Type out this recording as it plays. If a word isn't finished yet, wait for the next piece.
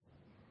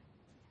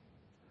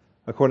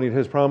According to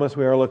his promise,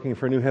 we are looking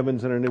for new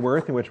heavens and a new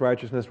earth in which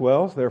righteousness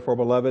dwells. Therefore,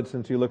 beloved,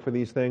 since you look for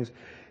these things,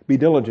 be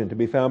diligent to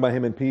be found by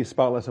him in peace,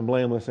 spotless and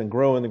blameless, and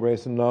grow in the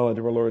grace and knowledge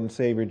of our Lord and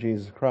Savior,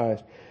 Jesus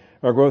Christ.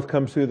 Our growth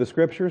comes through the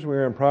Scriptures.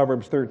 We're in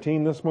Proverbs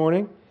 13 this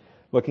morning,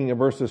 looking at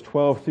verses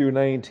 12 through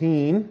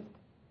 19.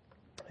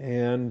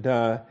 And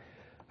I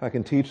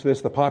can teach this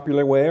the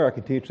popular way, or I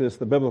can teach this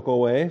the biblical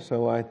way,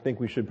 so I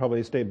think we should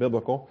probably stay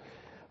biblical.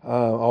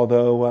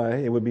 Although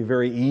it would be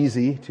very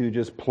easy to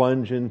just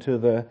plunge into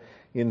the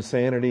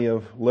insanity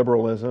of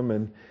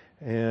liberalism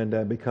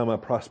and become a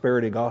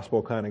prosperity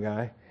gospel kind of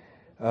guy.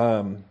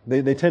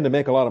 They tend to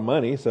make a lot of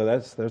money, so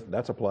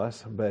that's a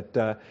plus.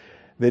 But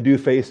they do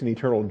face an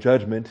eternal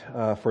judgment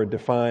for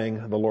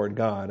defying the Lord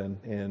God,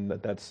 and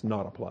that's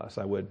not a plus.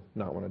 I would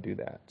not want to do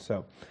that.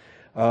 So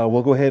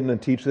we'll go ahead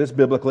and teach this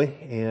biblically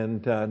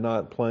and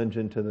not plunge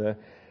into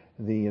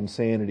the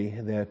insanity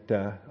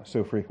that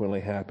so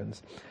frequently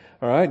happens.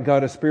 All right,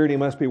 God is spirit. He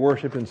must be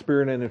worshipped in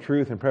spirit and in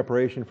truth. In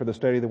preparation for the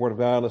study of the Word of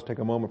God, let's take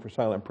a moment for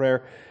silent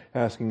prayer,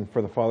 asking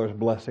for the Father's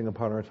blessing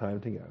upon our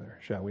time together.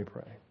 Shall we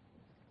pray?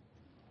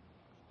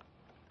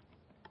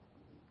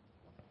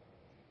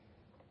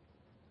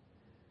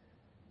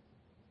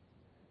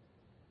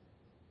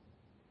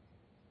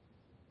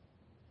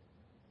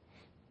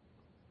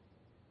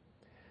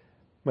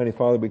 Mighty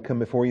Father, we come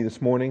before you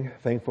this morning,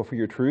 thankful for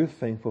your truth,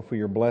 thankful for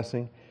your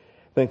blessing,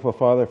 thankful,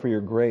 Father, for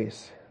your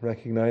grace,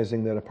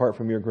 recognizing that apart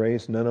from your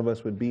grace, none of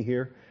us would be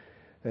here.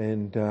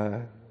 And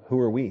who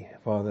are we,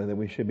 Father, that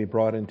we should be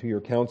brought into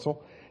your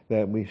counsel,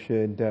 that we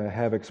should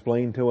have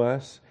explained to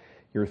us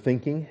your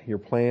thinking, your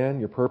plan,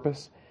 your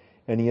purpose.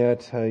 And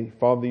yet,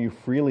 Father, you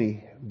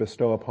freely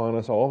bestow upon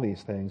us all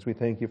these things. We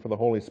thank you for the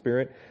Holy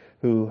Spirit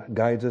who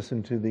guides us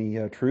into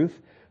the truth,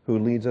 who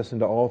leads us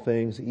into all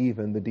things,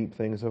 even the deep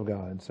things of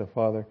God. So,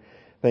 Father,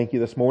 thank you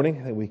this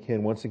morning that we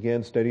can once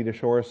again study to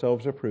show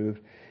ourselves approved.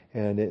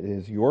 And it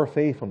is your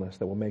faithfulness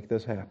that will make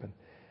this happen.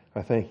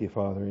 I thank you,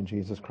 Father, in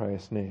Jesus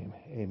Christ's name.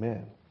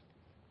 Amen.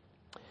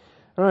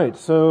 All right,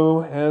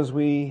 so as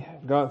we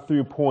got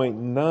through point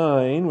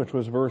 9, which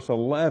was verse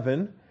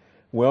 11,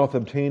 wealth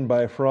obtained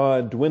by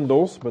fraud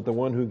dwindles, but the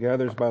one who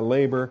gathers by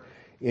labor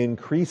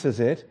increases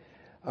it.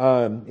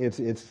 I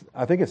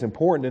think it's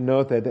important to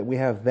note that we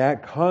have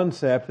that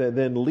concept that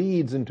then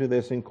leads into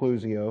this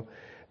inclusio,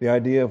 the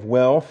idea of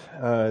wealth,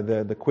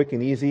 the quick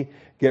and easy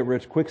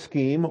get-rich-quick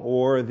scheme,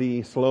 or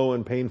the slow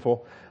and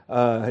painful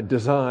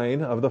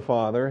design of the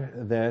Father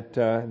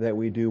that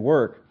we do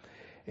work.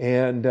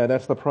 And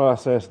that's the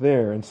process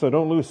there. And so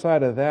don't lose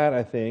sight of that,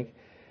 I think,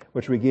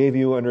 which we gave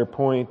you under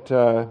point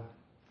 8,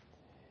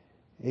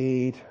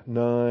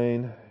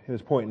 9, it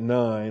was point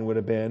 9 would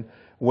have been,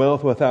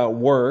 wealth without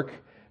work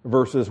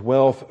versus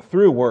wealth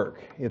through work.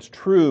 It's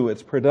true,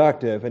 it's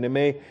productive, and it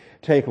may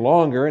take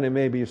longer, and it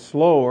may be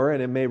slower,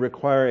 and it may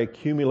require a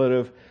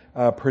cumulative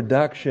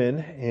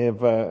production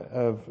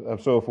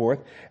of so forth,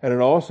 and it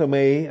also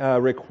may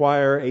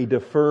require a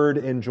deferred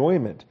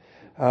enjoyment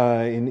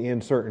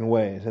in certain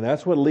ways. And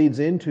that's what leads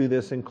into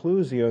this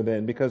inclusio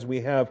then, because we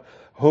have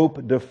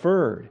hope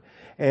deferred,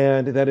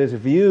 and that is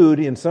viewed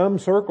in some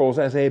circles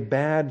as a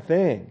bad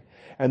thing.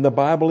 And the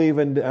Bible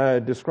even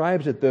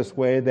describes it this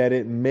way, that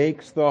it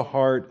makes the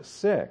heart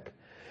sick.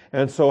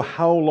 And so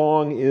how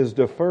long is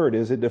deferred?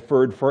 Is it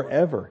deferred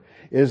forever?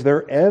 Is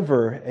there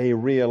ever a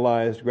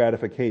realized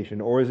gratification?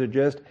 Or is it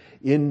just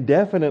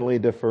indefinitely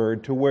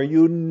deferred to where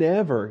you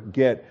never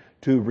get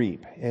to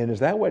reap? And is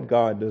that what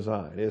God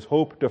designed? Is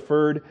hope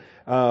deferred,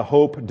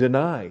 hope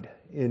denied?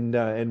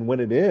 And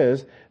when it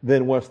is,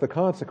 then what's the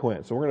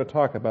consequence? So we're going to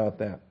talk about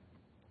that.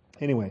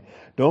 Anyway,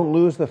 don't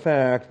lose the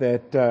fact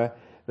that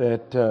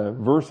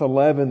verse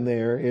 11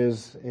 there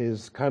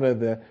is kind of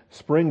the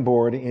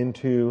springboard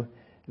into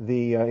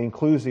the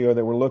inclusio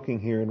that we're looking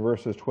here in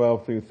verses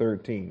 12 through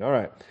 13. All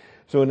right.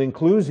 So an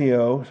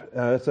inclusio,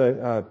 it's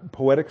a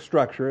poetic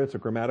structure, it's a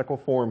grammatical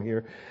form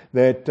here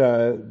that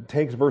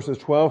takes verses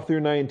 12 through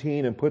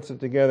 19 and puts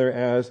it together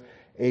as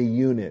a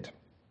unit.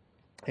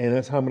 And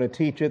that's how I'm going to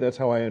teach it, that's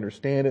how I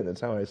understand it, that's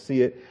how I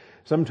see it.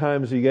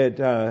 Sometimes you get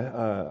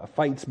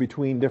fights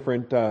between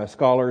different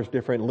scholars,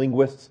 different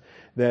linguists,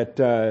 that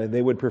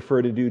they would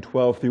prefer to do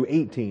 12 through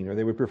 18, or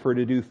they would prefer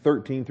to do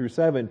 13 through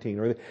 17,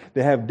 or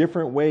they have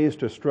different ways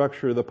to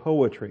structure the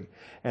poetry.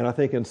 And I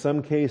think in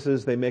some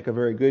cases they make a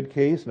very good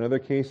case, in other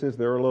cases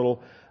they're a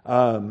little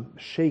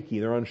shaky,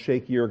 they're on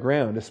shakier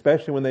ground,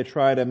 especially when they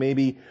try to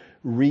maybe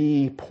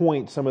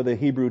re-point some of the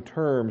Hebrew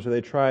terms, or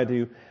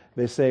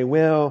they say,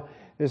 well,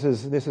 this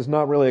is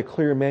not really a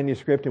clear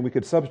manuscript, and we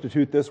could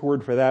substitute this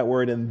word for that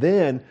word, and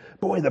then,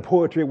 boy, the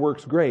poetry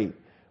works great.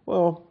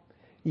 Well,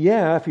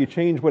 yeah, if you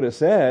change what it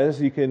says,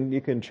 you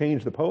can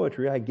change the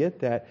poetry. I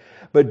get that.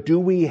 But do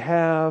we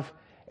have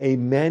a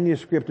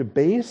manuscript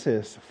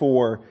basis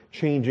for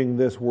changing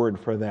this word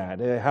for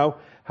that?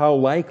 How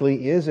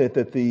likely is it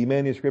that the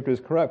manuscript is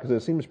corrupt?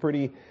 Because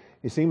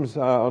it seems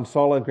on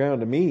solid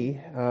ground to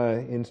me,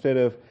 instead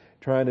of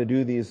trying to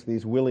do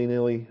these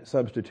willy-nilly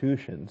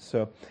substitutions.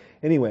 So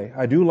anyway,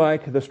 I do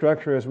like the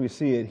structure as we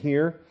see it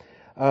here.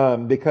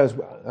 because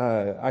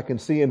I can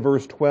see in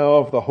verse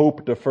 12 the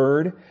hope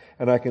deferred,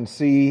 and I can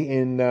see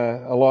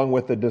along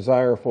with the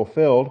desire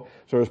fulfilled.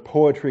 So there's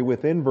poetry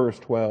within verse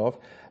 12,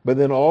 but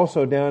then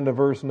also down to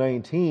verse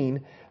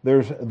 19,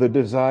 there's the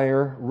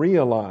desire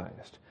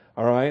realized.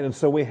 All right, and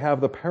so we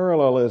have the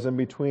parallelism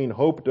between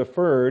hope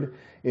deferred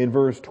in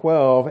verse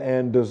 12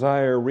 and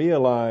desire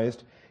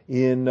realized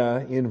in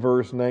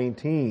verse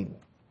 19.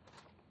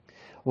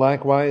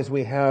 Likewise,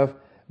 we have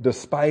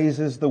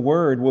despises the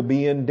word will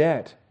be in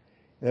debt.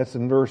 That's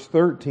in verse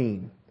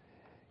 13.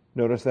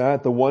 Notice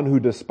that. The one who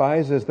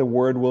despises the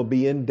word will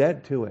be in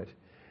debt to it.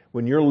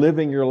 When you're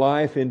living your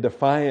life in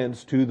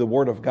defiance to the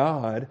word of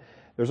God,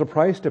 there's a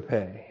price to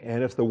pay.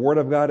 And it's the word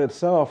of God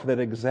itself that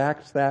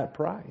exacts that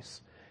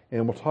price.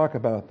 And we'll talk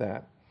about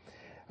that.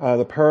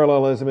 The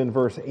parallelism in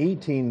verse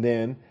 18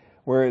 then,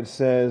 where it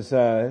says,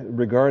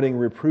 regarding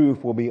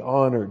reproof will be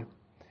honored.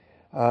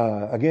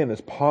 Again,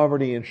 as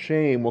poverty and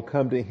shame will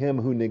come to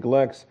him who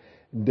neglects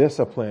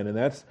discipline. And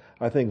that's,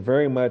 I think,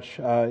 very much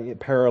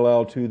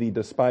parallel to the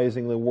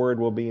despising the word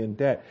will be in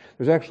debt.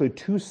 There's actually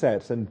two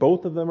sets, and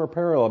both of them are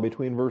parallel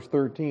between verse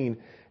 13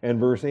 and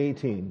verse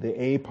 18.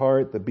 The A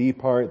part, the B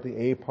part, the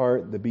A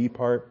part, the B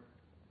part.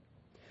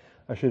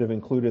 I should have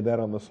included that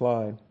on the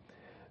slide.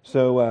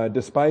 So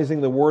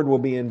despising the word will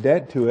be in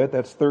debt to it.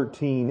 That's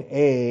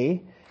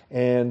 13A.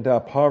 And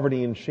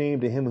poverty and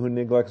shame to him who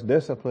neglects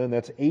discipline.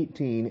 That's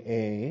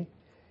 18A.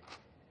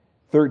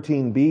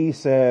 13B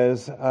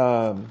says,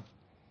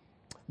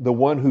 the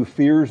one who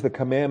fears the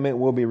commandment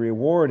will be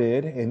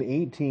rewarded. And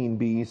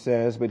 18B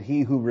says, but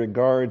he who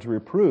regards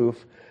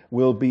reproof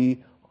will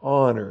be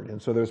honored.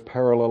 And so there's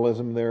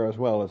parallelism there as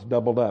well. It's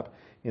doubled up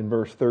in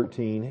verse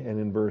 13 and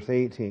in verse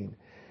 18.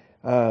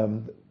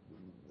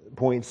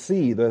 Point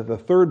C, the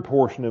third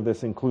portion of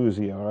this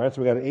inclusio. All right,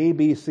 so we got A,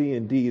 B, C,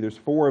 and D. There's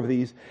four of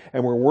these,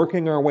 and we're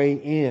working our way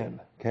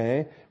in.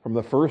 Okay, from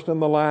the first and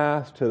the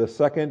last to the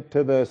second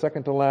to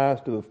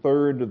last to the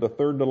third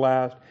to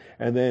last,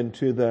 and then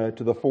to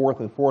the fourth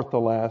and fourth to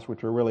last,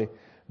 which are really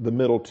the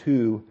middle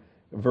two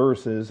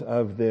verses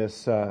of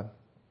this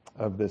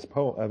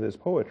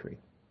poetry.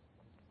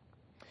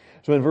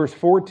 So in verse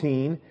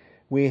 14,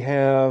 we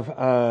have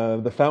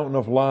the fountain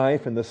of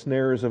life and the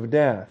snares of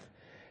death.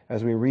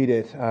 As we read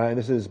it, and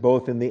this is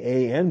both in the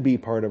A and B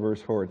part of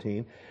verse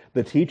 14,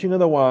 the teaching of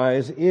the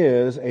wise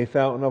is a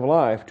fountain of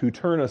life, to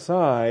turn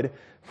aside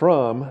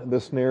from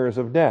the snares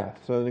of death.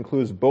 So it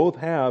includes both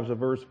halves of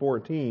verse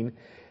 14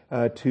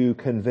 to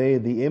convey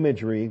the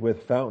imagery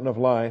with fountain of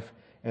life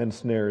and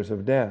snares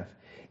of death.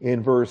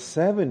 In verse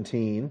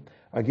 17,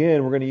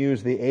 again, we're going to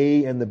use the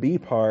A and the B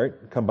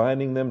part,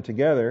 combining them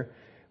together.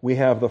 We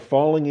have the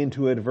falling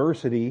into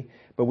adversity,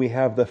 but we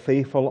have the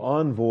faithful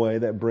envoy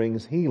that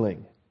brings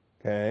healing.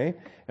 Okay,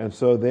 and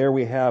so there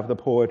we have the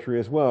poetry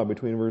as well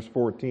between verse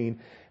 14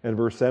 and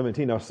verse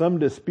 17. Now some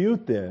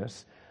dispute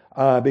this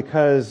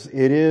because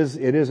it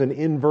is an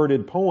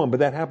inverted poem, but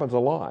that happens a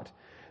lot.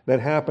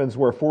 That happens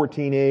where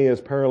 14a is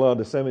parallel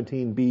to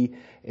 17b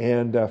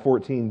and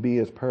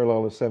 14b is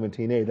parallel to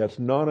 17a. That's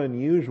not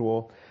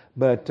unusual,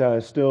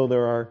 but still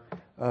there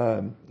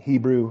are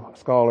Hebrew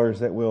scholars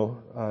that will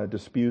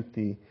dispute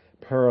the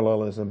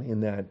parallelism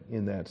in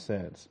that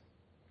sense.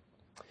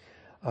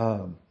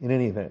 In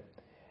any event.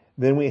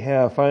 Then we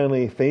have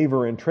finally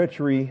favor and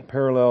treachery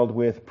paralleled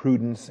with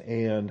prudence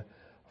and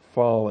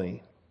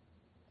folly.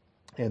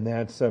 And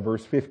that's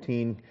verse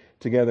 15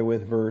 together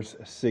with verse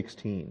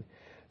 16.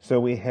 So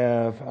we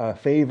have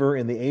favor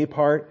in the A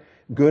part.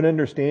 Good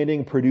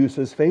understanding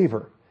produces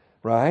favor,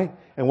 right?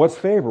 And what's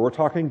favor? We're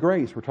talking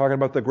grace. We're talking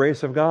about the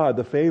grace of God,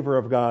 the favor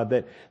of God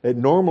that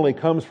normally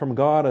comes from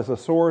God as a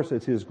source.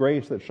 It's His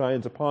grace that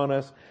shines upon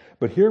us.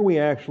 But here we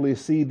actually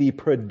see the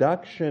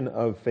production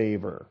of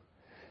favor.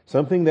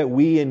 Something that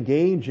we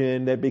engage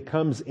in that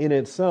becomes in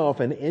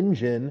itself an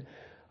engine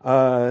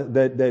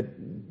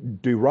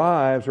that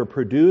derives or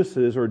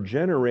produces or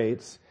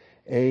generates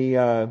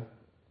a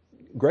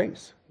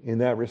grace in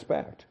that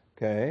respect.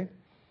 Okay?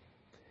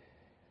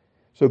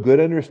 So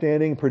good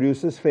understanding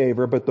produces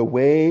favor, but the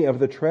way of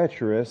the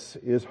treacherous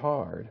is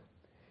hard.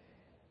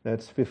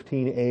 That's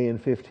 15a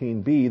and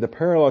 15b. The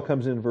parallel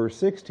comes in verse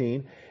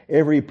 16.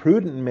 Every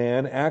prudent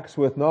man acts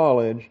with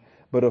knowledge,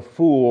 but a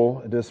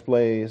fool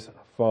displays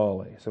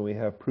folly. So we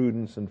have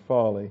prudence and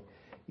folly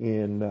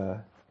in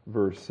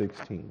verse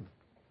 16.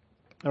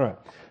 All right.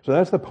 So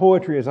that's the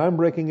poetry as I'm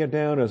breaking it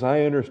down, as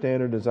I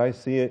understand it, as I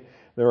see it.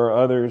 There are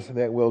others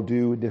that will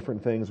do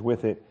different things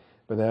with it,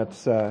 but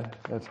that's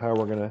how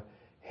we're going to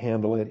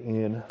handle it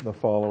in the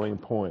following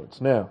points.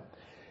 Now,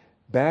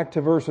 back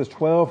to verses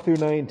 12 through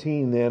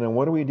 19 then, and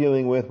what are we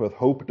dealing with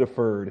hope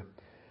deferred?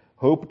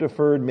 Hope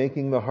deferred,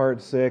 making the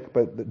heart sick,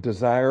 but the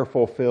desire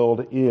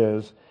fulfilled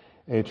is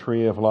a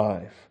tree of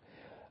life.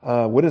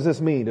 What does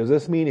this mean? Does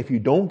this mean if you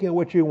don't get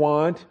what you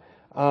want,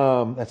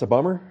 that's a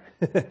bummer?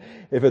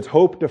 If it's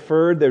hope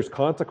deferred, there's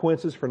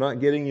consequences for not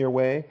getting your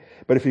way.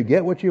 But if you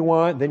get what you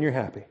want, then you're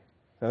happy.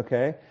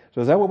 Okay?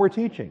 So is that what we're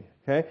teaching?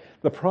 Okay?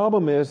 The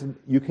problem is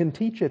you can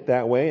teach it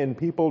that way, and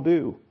people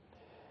do.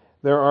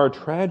 there are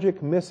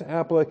tragic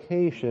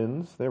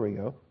misapplications, there we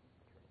go,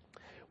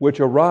 which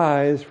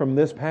arise from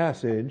this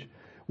passage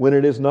when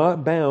it is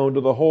not bound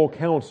to the whole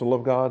counsel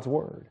of God's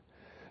Word.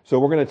 So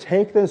we're going to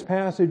take this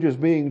passage as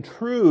being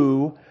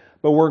true,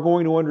 but we're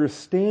going to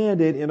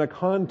understand it in a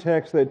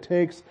context that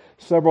takes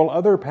several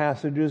other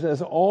passages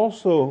as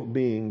also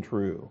being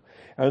true.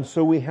 And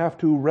so we have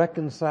to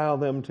reconcile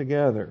them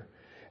together.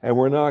 And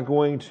we're not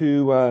going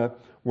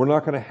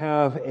to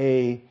have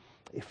a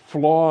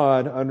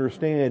flawed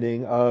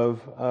understanding of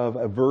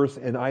a verse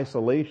in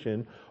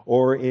isolation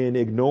or in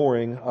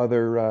ignoring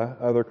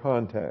other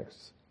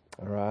contexts.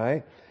 All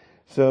right?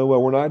 So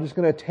we're not just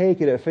going to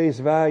take it at face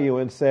value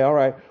and say, all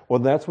right, well,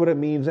 that's what it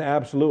means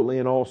absolutely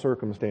in all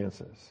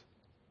circumstances.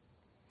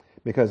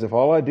 Because if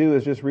all I do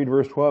is just read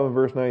verse 12 and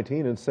verse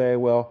 19 and say,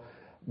 well,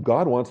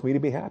 God wants me to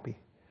be happy.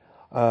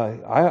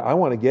 I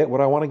want to get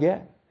what I want to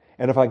get.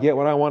 And if I get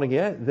what I want to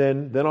get,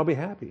 then I'll be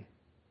happy.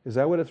 Is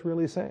that what it's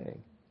really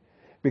saying?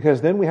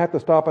 Because then we have to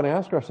stop and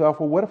ask ourselves,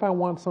 well, what if I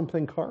want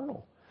something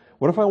carnal?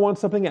 What if I want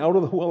something out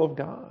of the will of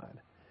God?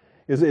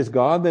 Is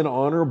God then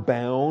honor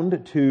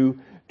bound to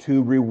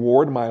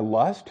reward my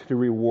lust, to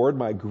reward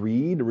my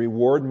greed, to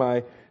reward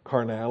my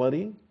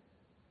carnality?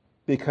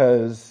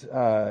 Because,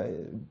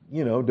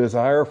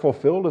 desire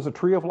fulfilled is a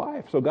tree of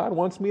life. So God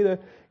wants me to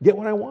get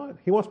what I want.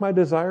 He wants my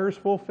desires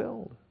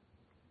fulfilled.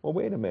 Well,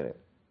 wait a minute.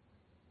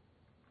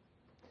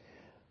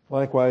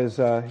 Likewise,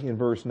 in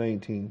verse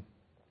 19,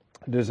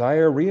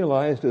 desire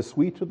realized is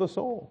sweet to the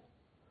soul.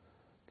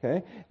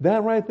 Okay?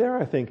 That right there,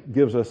 I think,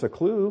 gives us a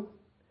clue.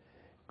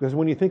 Because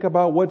when you think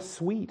about what's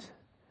sweet,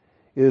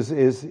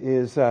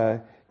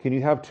 can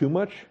you have too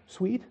much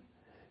sweet?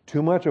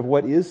 Too much of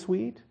what is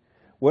sweet?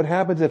 What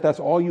happens if that's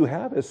all you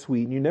have is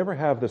sweet and you never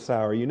have the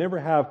sour? You never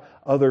have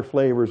other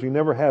flavors. You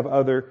never have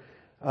other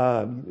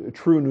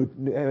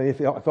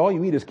if all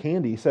you eat is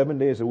candy 7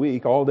 days a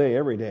week, all day,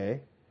 every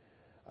day,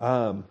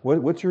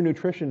 what's your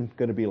nutrition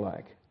going to be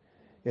like?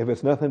 If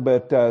it's nothing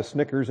but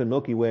Snickers and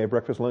Milky Way,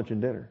 breakfast, lunch,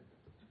 and dinner.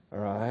 All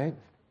right?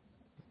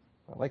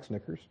 I like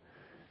Snickers.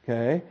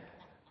 Okay?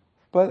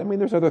 But,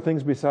 there's other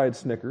things besides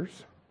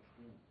Snickers.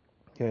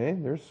 Okay?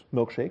 There's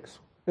milkshakes.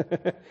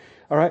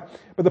 All right?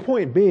 But the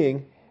point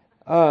being,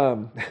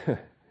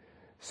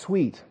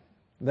 sweet.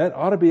 That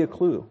ought to be a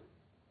clue.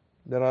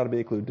 That ought to be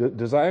a clue.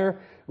 Desire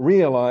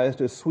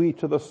realized is sweet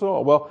to the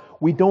soul. Well,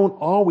 we don't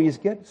always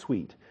get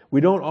sweet.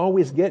 We don't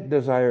always get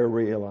desire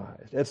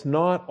realized. It's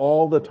not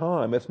all the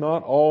time. It's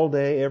not all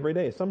day, every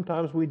day.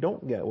 Sometimes we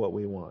don't get what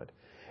we want.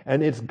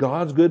 And it's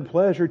God's good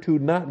pleasure to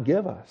not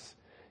give us.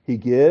 He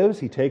gives,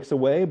 He takes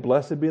away.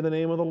 Blessed be the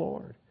name of the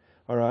Lord.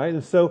 All right?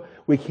 And so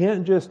we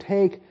can't just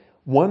take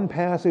one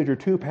passage or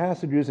two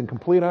passages in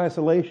complete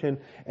isolation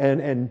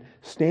and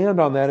stand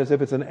on that as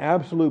if it's an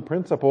absolute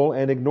principle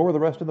and ignore the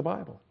rest of the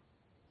Bible.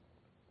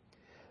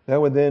 That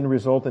would then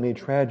result in a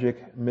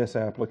tragic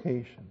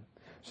misapplication.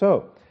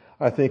 So,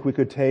 I think we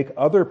could take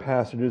other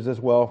passages as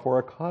well for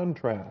a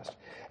contrast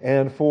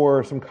and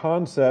for some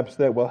concepts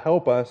that will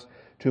help us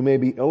to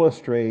maybe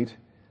illustrate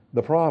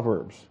the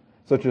Proverbs,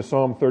 such as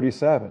Psalm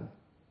 37.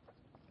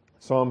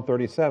 Psalm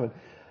 37.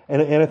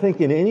 And I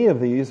think in any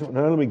of these,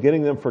 not only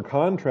getting them for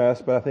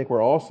contrast, but I think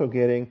we're also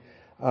getting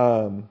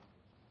a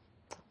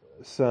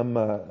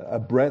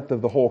breadth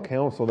of the whole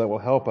counsel that will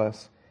help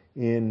us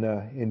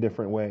in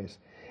different ways.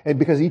 And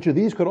because each of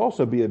these could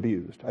also be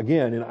abused,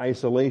 again, in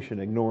isolation,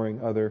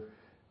 ignoring other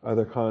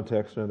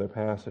contexts and other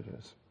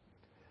passages.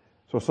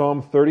 So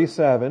Psalm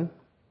 37,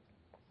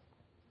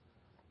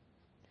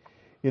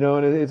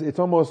 and it's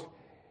almost,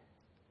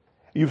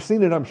 you've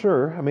seen it, I'm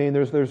sure.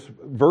 There's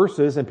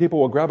verses and people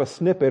will grab a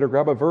snippet or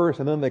grab a verse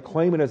and then they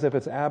claim it as if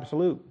it's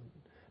absolute,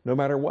 no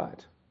matter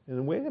what.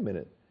 And wait a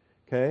minute,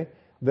 okay?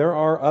 There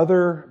are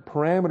other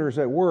parameters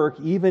at work,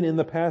 even in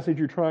the passage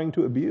you're trying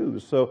to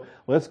abuse. So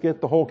let's get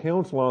the whole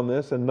counsel on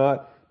this and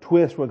not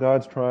twist what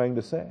God's trying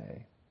to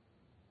say.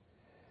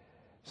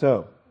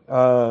 So,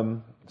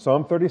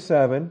 Psalm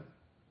 37,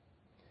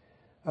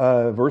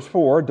 verse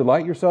 4,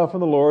 delight yourself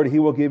in the Lord, He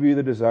will give you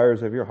the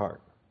desires of your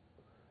heart.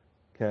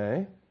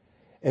 Okay?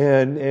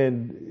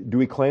 And do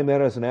we claim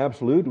that as an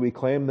absolute? Do we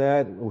claim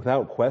that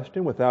without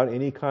question, without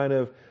any kind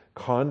of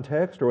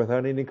context or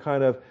without any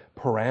kind of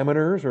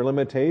parameters or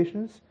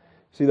limitations?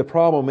 See, the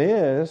problem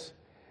is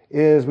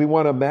we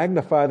want to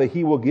magnify that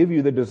He will give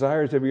you the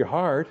desires of your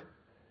heart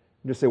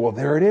and just say, well,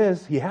 there it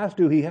is. He has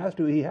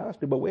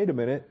to. But wait a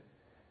minute.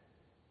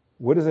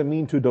 What does it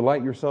mean to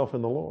delight yourself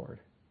in the Lord?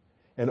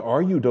 And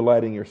are you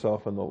delighting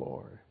yourself in the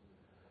Lord?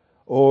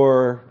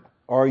 Or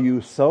are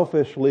you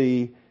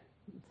selfishly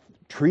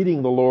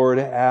treating the Lord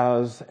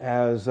as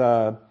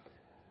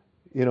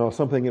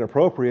something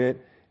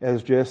inappropriate,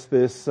 as just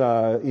this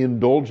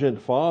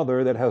indulgent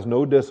father that has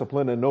no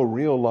discipline and no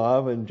real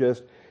love and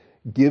just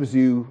gives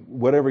you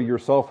whatever your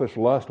selfish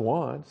lust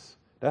wants?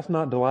 That's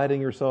not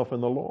delighting yourself in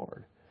the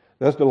Lord.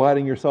 That's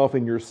delighting yourself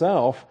in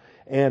yourself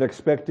and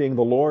expecting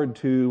the Lord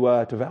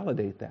to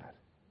validate that.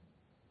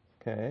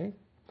 Okay?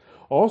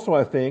 Also,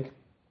 I think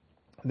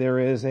there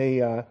is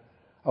a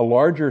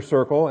larger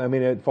circle.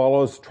 It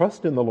follows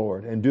trust in the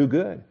Lord and do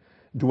good.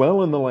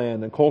 Dwell in the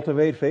land and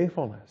cultivate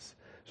faithfulness.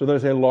 So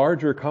there's a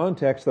larger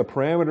context. The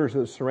parameters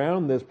that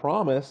surround this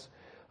promise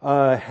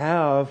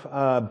have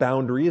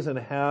boundaries and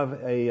have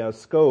a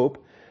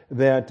scope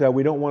that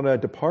we don't want to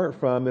depart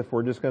from if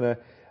we're just going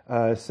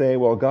to say,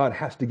 well, God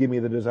has to give me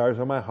the desires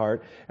of my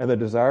heart. And the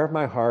desire of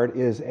my heart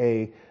is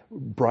a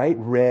bright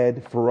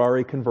red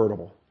Ferrari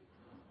convertible.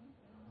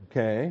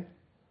 Okay?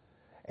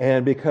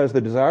 And because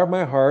the desire of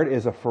my heart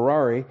is a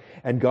Ferrari,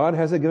 and God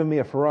hasn't given me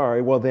a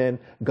Ferrari, well then,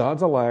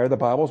 God's a liar, the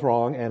Bible's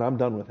wrong, and I'm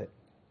done with it.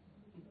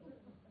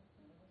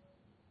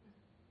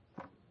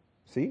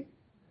 See?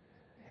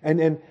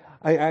 And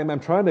I'm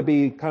trying to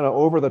be kind of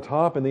over the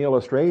top in the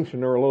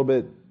illustration, or a little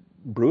bit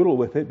brutal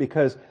with it,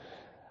 because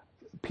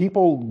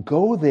people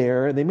go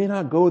there, they may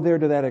not go there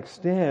to that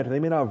extent, they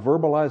may not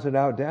verbalize it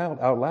out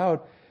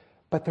loud,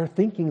 but they're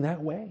thinking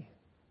that way.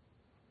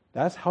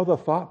 That's how the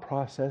thought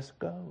process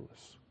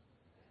goes.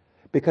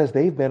 Because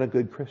they've been a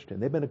good Christian,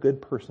 they've been a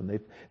good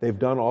person, they've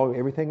done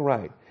everything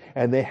right,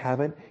 and they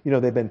haven't,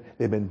 they've been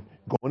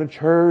going to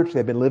church,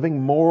 they've been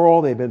living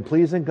moral, they've been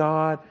pleasing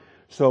God.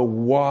 So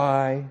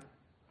why,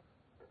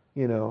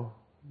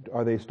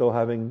 are they still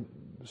having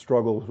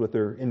struggles with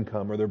their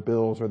income or their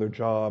bills or their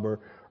job or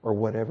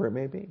whatever it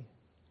may be?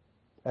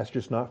 That's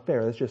just not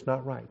fair. That's just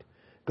not right.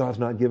 God's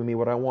not giving me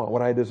what I want,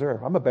 what I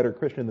deserve. I'm a better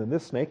Christian than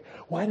this snake.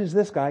 Why does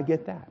this guy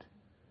get that?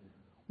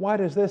 Why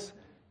does this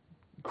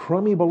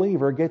crummy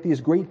believer get these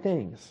great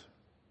things?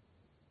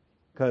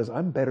 Because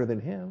I'm better than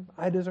him.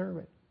 I deserve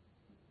it.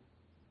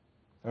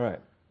 All right.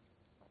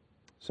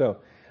 So,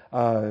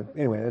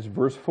 anyway, that's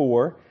verse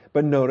 4.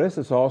 But notice,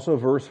 it's also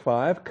verse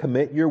 5.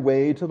 Commit your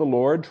way to the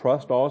Lord.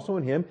 Trust also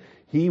in Him.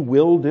 He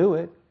will do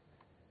it.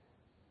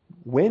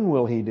 When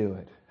will He do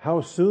it?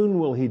 How soon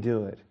will He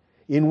do it?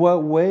 In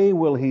what way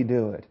will He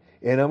do it?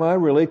 And am I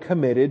really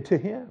committed to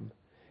Him?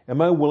 Am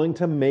I willing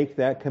to make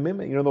that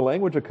commitment? The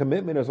language of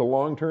commitment is a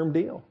long-term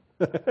deal.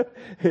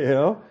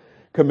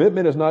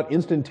 Commitment is not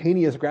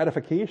instantaneous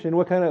gratification.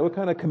 What kind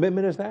of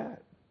commitment is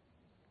that?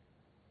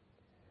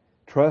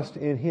 Trust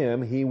in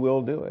Him, He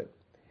will do it.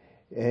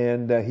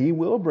 And He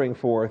will bring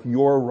forth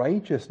your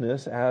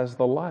righteousness as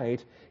the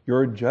light,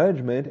 your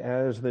judgment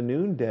as the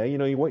noonday.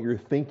 What you're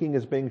thinking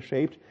is being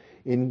shaped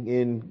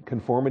in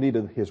conformity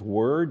to His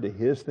Word, to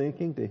His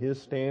thinking, to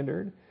His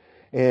standard.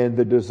 And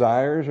the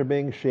desires are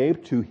being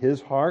shaped to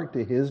His heart,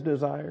 to His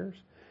desires.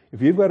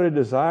 If you've got a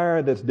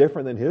desire that's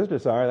different than His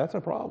desire, that's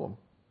a problem.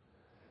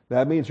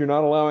 That means you're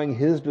not allowing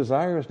His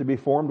desires to be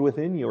formed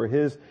within you, or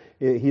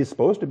He's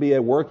supposed to be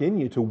at work in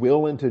you to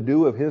will and to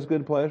do of His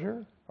good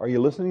pleasure. Are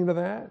you listening to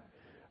that?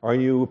 Are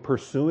you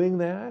pursuing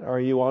that? Are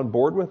you on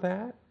board with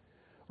that?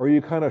 Or are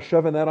you kind of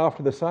shoving that off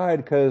to the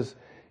side because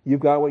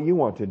you've got what you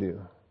want to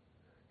do?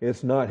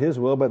 It's not His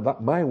will,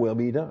 but my will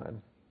be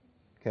done.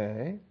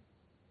 Okay?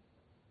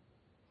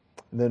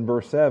 And then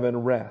verse 7,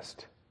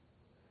 rest.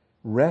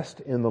 Rest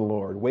in the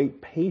Lord.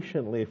 Wait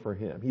patiently for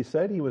Him. He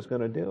said He was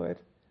going to do it.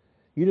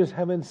 You just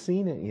haven't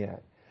seen it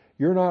yet.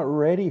 You're not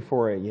ready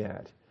for it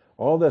yet.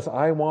 All this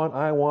I want.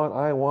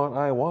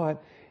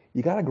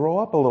 You got to grow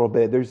up a little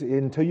bit.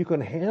 Until you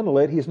can handle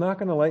it, He's not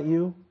going to let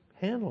you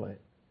handle it.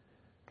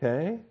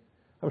 Okay?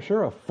 I'm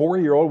sure a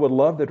 4-year-old would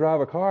love to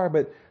drive a car,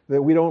 but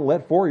that we don't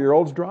let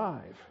 4-year-olds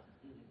drive.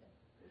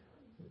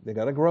 They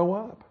got to grow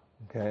up.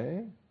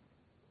 Okay?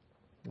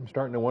 I'm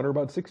starting to wonder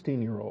about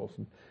 16-year-olds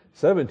and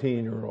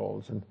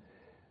 17-year-olds and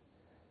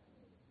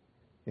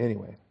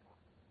anyway,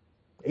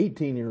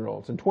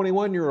 18-year-olds and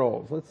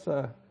 21-year-olds. Let's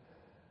all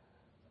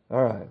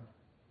right.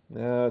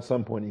 At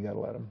some point you got to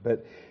let them.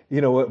 But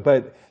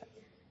but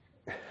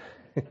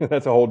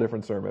that's a whole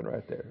different sermon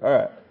right there. All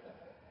right.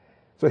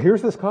 So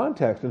here's this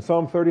context in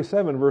Psalm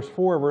 37, verse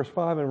 4, verse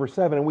 5, and verse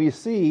 7. And we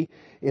see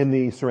in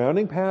the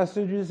surrounding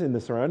passages, in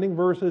the surrounding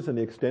verses, in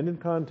the extended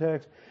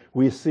context,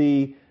 we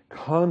see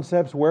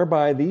concepts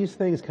whereby these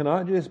things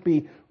cannot just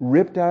be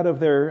ripped out of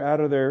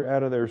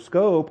their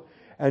scope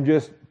and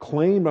just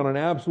claimed on an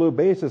absolute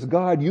basis.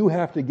 God, you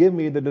have to give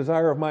me the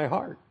desire of my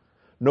heart,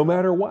 no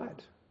matter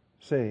what.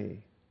 Say,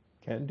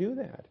 can't do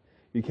that.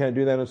 You can't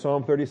do that in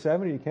Psalm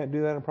 37. You can't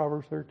do that in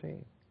Proverbs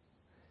 13.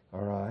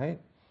 All right,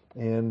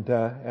 and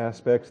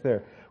aspects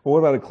there. Well, what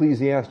about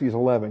Ecclesiastes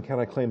 11? Can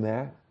I claim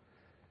that?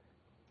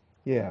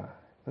 Yeah.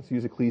 Let's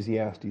use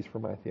Ecclesiastes for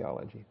my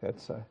theology.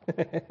 That's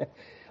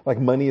like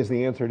money is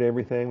the answer to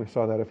everything. We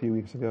saw that a few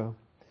weeks ago.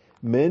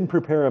 Men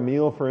prepare a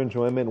meal for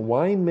enjoyment.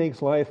 Wine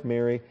makes life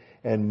merry.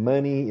 And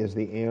money is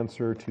the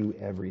answer to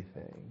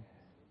everything.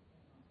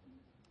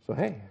 So,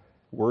 hey,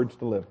 words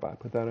to live by.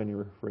 Put that on your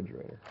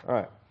refrigerator. All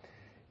right.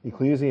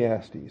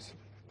 Ecclesiastes.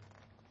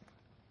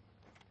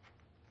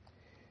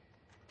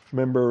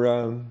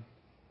 Remember,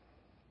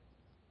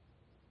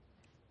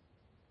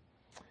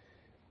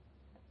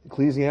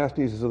 Ecclesiastes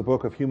is the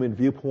book of human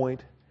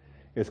viewpoint.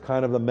 It's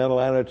kind of the mental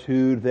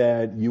attitude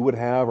that you would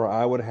have or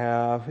I would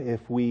have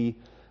if we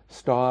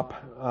stop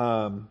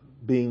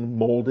being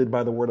molded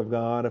by the Word of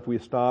God,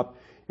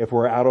 if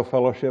we're out of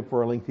fellowship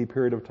for a lengthy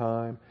period of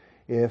time,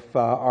 if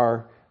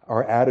our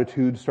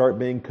attitudes start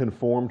being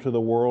conformed to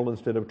the world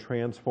instead of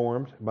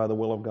transformed by the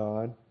will of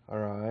God. All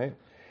right.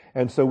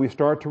 And so we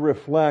start to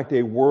reflect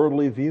a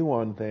worldly view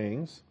on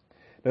things.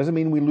 Doesn't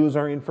mean we lose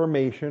our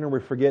information or we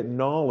forget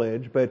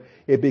knowledge, but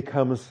it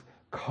becomes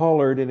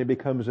colored and it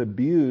becomes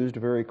abused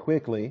very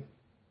quickly.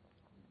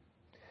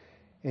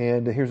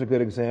 And here's a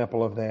good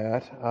example of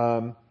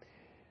that.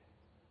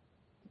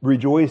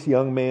 Rejoice,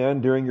 young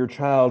man, during your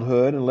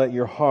childhood, and let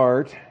your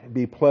heart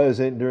be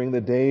pleasant during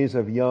the days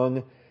of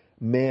young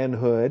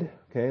manhood.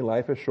 Okay,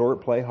 life is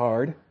short, play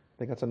hard. I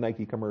think that's a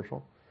Nike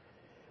commercial.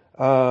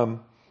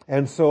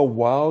 And so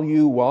while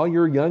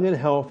you're young and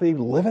healthy,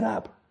 live it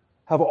up.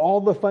 Have all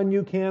the fun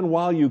you can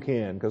while you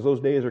can, because those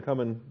days are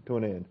coming to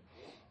an end.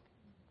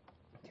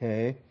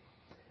 Okay.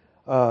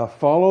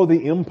 Follow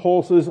the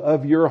impulses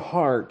of your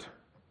heart.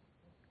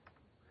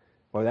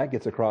 Well, that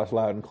gets across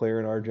loud and clear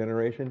in our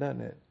generation,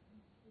 doesn't it?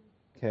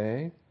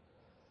 Okay.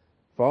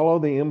 Follow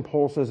the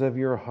impulses of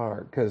your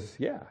heart. Because,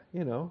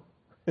 never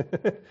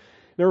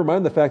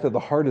mind the fact that the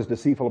heart is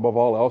deceitful above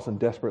all else and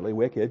desperately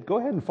wicked. Go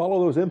ahead and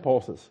follow those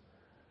impulses.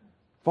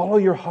 Follow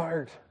your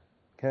heart.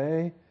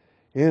 Okay?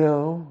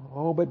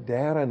 But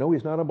Dad, I know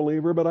he's not a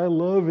believer, but I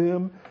love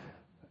him.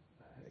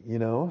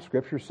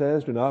 Scripture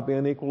says, do not be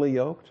unequally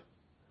yoked.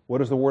 What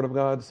does the Word of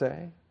God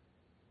say?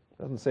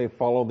 It doesn't say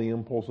follow the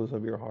impulses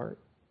of your heart.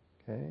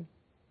 Okay?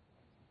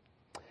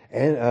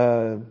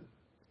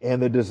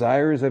 And the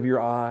desires of your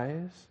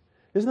eyes.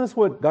 Isn't this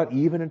what got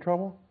Eve in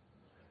trouble?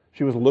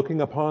 She was looking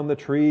upon the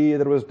tree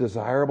that it was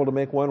desirable to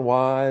make one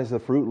wise. The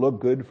fruit looked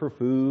good for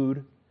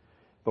food.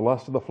 The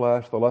lust of the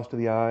flesh, the lust of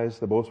the eyes,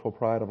 the boastful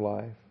pride of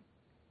life.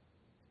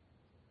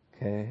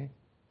 Okay?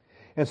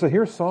 And so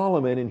here's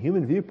Solomon in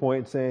human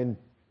viewpoint saying,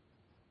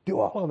 do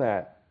all of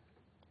that.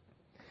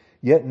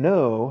 Yet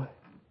know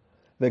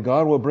that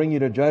God will bring you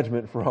to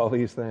judgment for all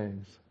these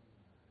things.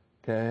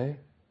 Okay?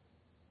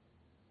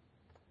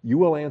 You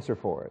will answer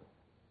for it.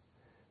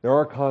 There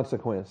are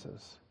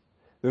consequences.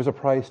 There's a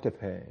price to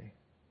pay.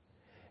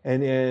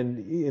 And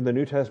in the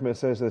New Testament it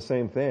says the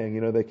same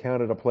thing. They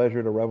count it a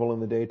pleasure to revel in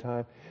the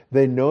daytime.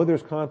 They know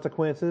there's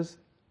consequences.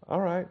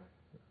 All right.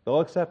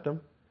 They'll accept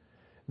them.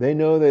 They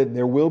know that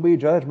there will be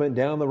judgment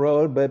down the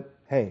road, but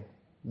hey,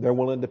 they're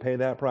willing to pay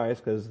that price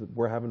because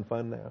we're having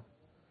fun now.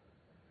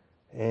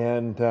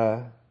 And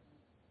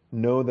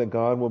know that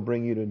God will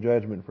bring you to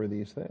judgment for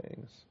these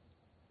things.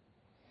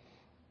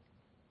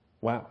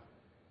 Wow.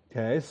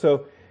 Okay,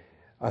 so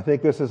I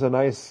think this is a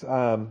nice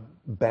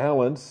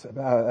balance,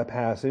 a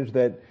passage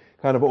that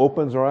kind of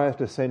opens our eyes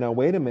to say, now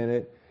wait a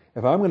minute,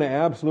 if I'm going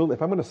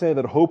to say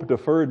that hope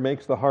deferred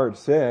makes the heart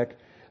sick,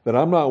 that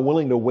I'm not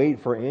willing to wait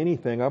for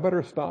anything, I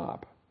better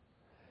stop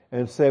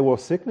and say, well,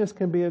 sickness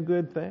can be a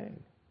good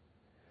thing.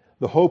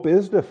 The hope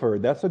is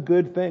deferred. That's a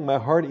good thing. My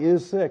heart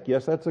is sick.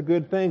 Yes, that's a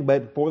good thing.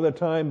 But for the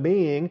time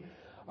being,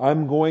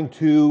 I'm going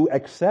to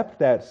accept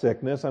that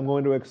sickness. I'm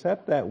going to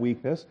accept that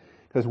weakness.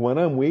 Because when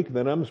I'm weak,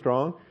 then I'm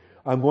strong.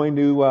 I'm going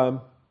to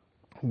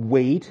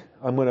wait.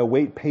 I'm going to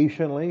wait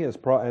patiently, as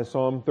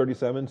Psalm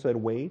 37 said,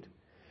 wait.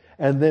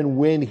 And then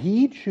when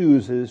He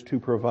chooses to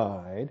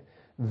provide,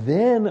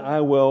 then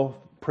I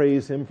will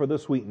praise Him for the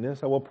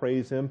sweetness. I will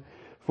praise Him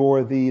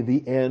for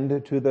the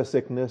end to the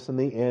sickness and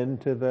the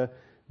end to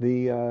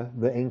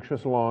the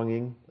anxious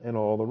longing and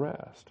all the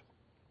rest.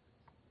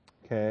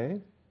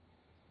 Okay?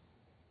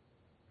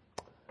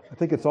 I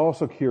think it's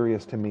also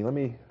curious to me.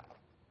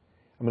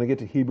 I'm going to get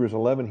to Hebrews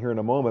 11 here in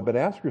a moment, but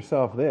ask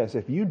yourself this.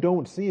 If you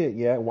don't see it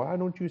yet, why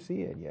don't you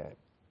see it yet?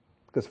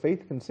 Because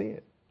faith can see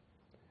it.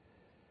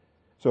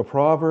 So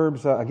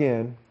Proverbs,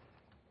 again,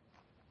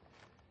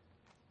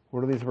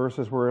 what are these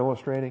verses we're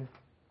illustrating?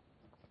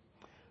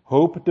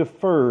 Hope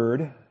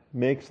deferred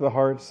makes the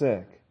heart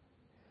sick.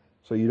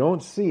 So you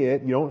don't see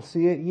it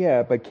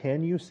yet, but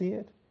can you see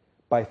it?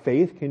 By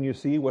faith, can you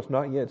see what's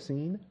not yet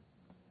seen?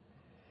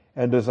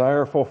 And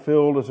desire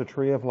fulfilled is a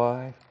tree of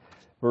life.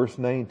 Verse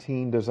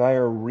 19,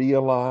 desire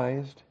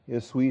realized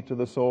is sweet to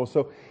the soul.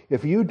 So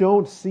if you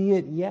don't see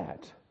it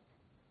yet,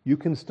 you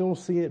can still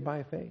see it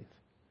by faith.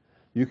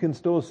 You can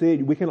still see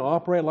it. We can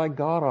operate like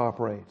God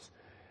operates,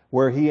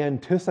 where He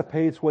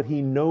anticipates what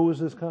He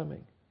knows is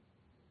coming.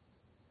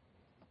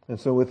 And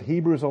so with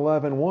Hebrews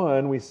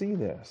 11:1, we see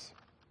this.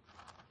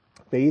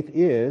 Faith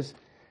is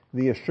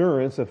the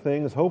assurance of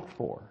things hoped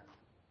for.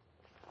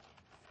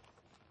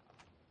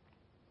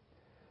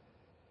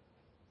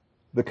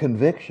 The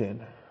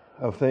conviction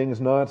of things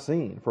not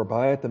seen, for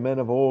by it the men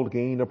of old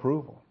gained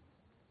approval.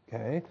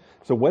 Okay?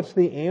 So what's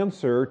the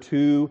answer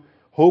to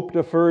hope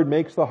deferred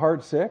makes the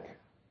heart sick?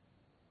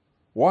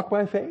 Walk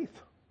by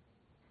faith.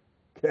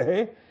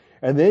 Okay?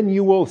 And then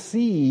you will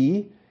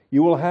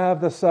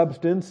have the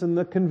substance and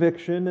the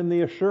conviction and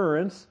the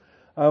assurance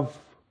of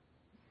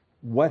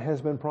what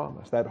has been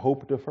promised, that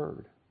hope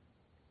deferred.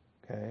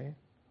 Okay?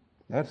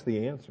 That's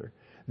the answer.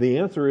 The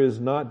answer is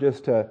not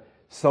just to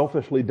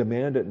selfishly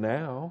demand it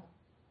now.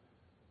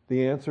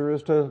 The answer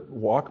is to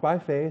walk by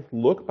faith,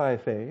 look by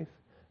faith,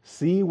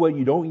 see what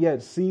you don't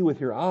yet see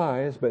with your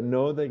eyes, but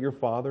know that your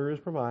Father is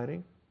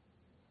providing.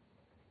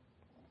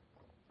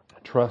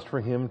 Trust for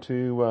Him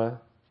to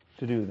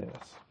do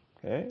this.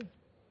 Okay?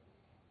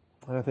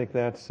 And I think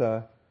that's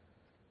a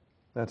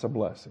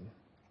blessing.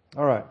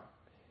 All right.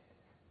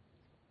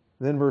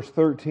 Then verse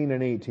 13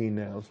 and 18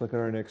 now. Let's look at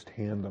our next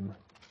tandem.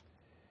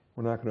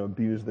 We're not going to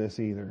abuse this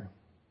either.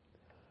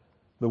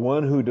 The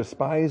one who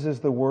despises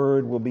the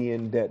word will be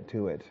in debt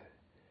to it,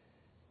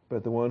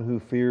 but the one who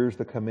fears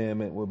the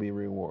commandment will be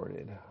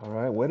rewarded. All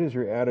right. What is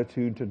your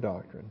attitude to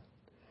doctrine?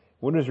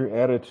 What is your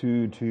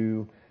attitude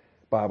to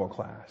Bible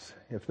class?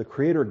 If the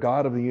Creator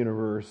God of the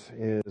universe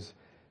is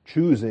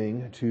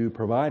choosing to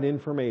provide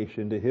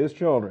information to His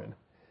children,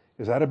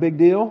 is that a big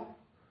deal?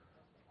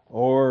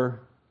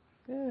 Or,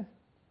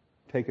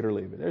 take it or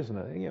leave it. There's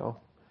nothing,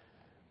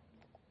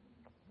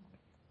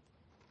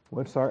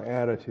 What's our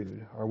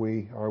attitude? Are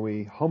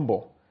we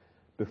humble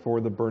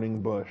before the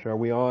burning bush? Are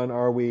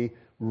we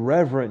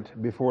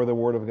reverent before the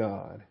Word of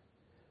God?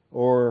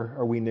 Or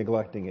are we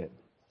neglecting it?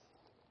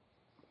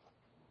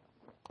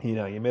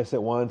 You miss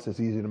it once, it's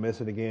easy to miss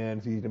it again,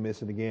 it's easy to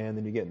miss it again,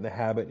 then you get in the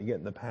habit, you get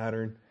in the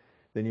pattern,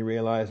 then you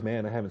realize,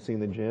 man, I haven't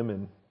seen the gym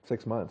in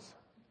 6 months.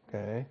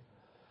 Okay?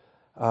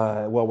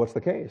 Well, what's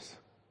the case?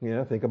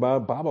 Think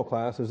about Bible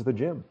class as the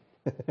gym.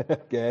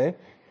 Okay?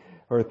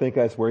 Or think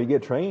that's where you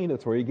get trained,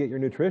 that's where you get your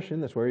nutrition,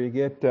 that's where you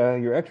get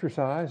your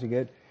exercise,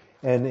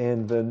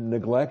 and the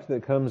neglect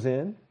that comes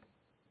in,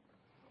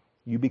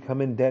 you become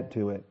in debt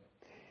to it.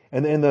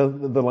 And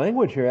the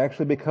language here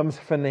actually becomes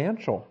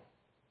financial.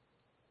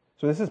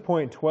 So this is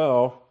point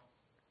 12.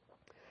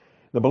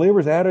 The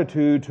believer's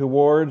attitude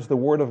towards the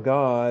Word of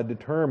God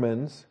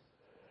determines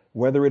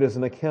whether it is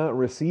an account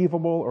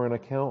receivable or an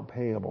account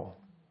payable.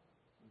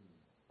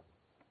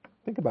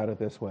 Think about it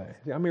this way.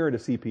 I'm married to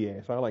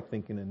CPA, so I like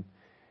thinking in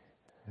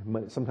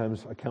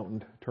sometimes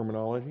accountant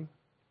terminology.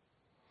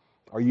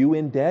 Are you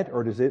in debt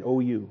or does it owe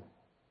you?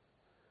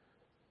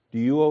 Do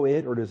you owe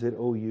it or does it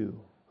owe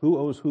you? Who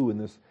owes who in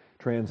this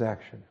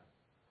transaction?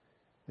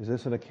 Is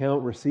this an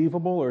account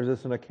receivable or is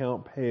this an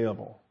account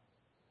payable?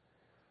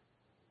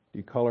 Do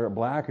you color it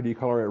black or do you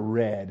color it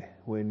red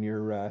when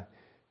you're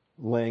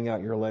laying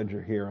out your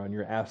ledger here on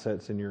your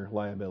assets and your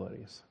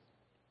liabilities?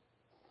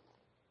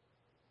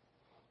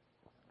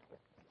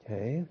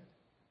 Okay.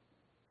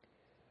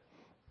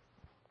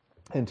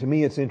 And to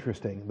me it's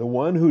interesting. The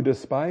one who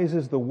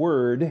despises the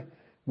word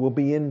will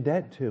be in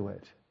debt to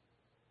it.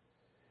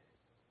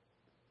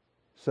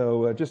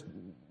 So just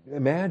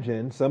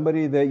imagine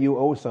somebody that you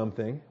owe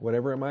something,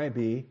 whatever it might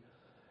be,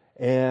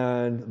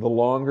 and the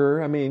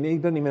longer, it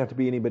doesn't even have to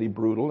be anybody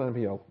brutal, it doesn't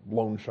have to be a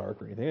loan shark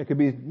or anything. It could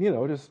be,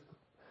 just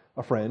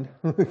a friend,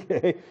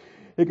 okay?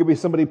 It could be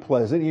somebody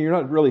pleasant. You're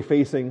not really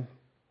facing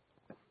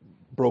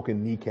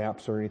broken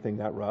kneecaps or anything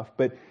that rough,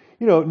 but,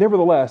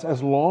 nevertheless,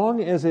 as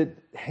long as it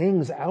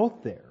hangs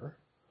out there,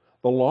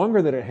 the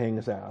longer that it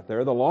hangs out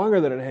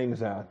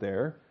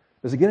there,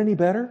 does it get any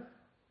better?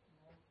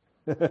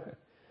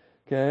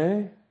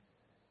 Okay?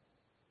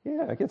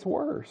 Yeah, it gets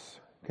worse.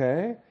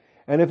 Okay?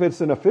 And if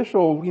it's an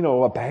official,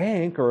 a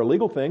bank or a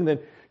legal thing, then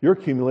you're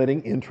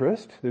accumulating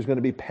interest. There's going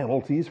to be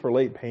penalties for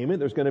late payment.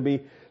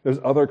 There's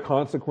other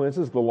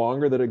consequences the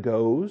longer that it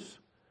goes.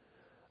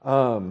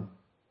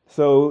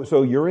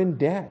 So you're in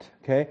debt.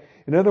 Okay?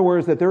 In other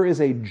words, that there is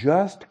a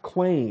just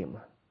claim,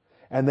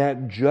 and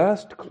that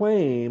just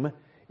claim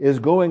is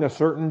going a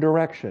certain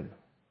direction.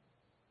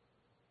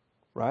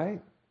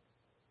 Right?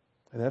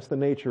 And that's the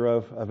nature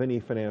of any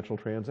financial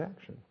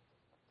transaction.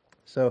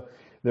 So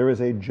there is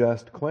a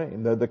just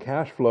claim. The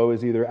cash flow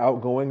is either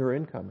outgoing or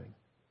incoming.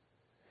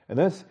 And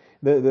that's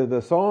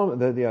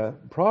the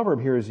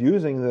proverb here is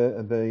using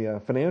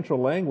the financial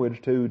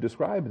language to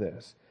describe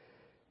this.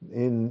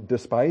 In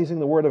despising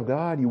the word of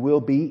God, you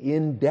will be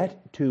in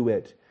debt to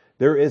it.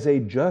 There is a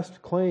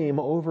just claim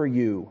over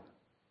you.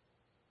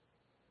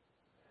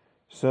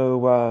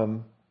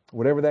 So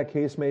whatever that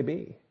case may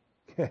be,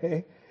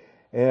 okay,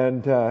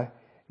 and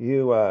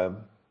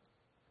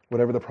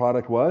whatever the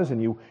product was,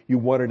 and you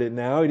wanted it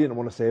now, you didn't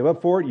want to save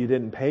up for it, you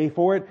didn't pay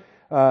for it,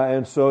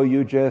 and so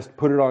you just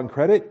put it on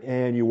credit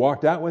and you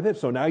walked out with it,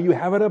 so now you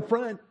have it up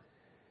front.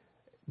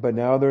 But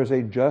now there's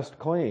a just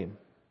claim,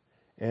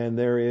 and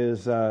there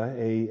is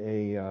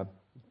a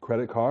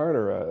credit card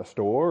or a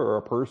store or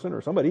a person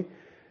or somebody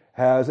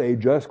has a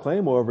just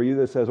claim over you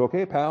that says,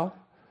 okay, pal,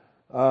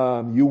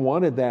 you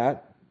wanted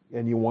that,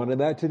 and you wanted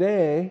that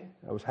today.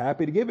 I was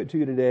happy to give it to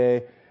you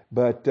today,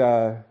 but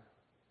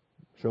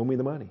show me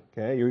the money.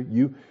 Okay,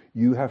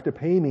 you have to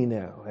pay me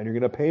now, and you're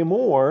going to pay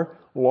more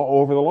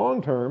over the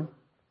long term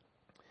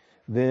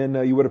than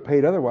you would have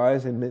paid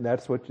otherwise, and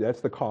that's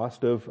the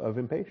cost of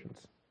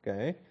impatience.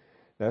 Okay,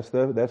 that's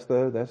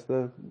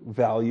the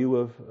value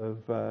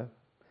of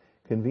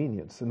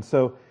convenience, and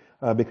so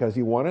because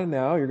you want it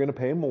now, you're going to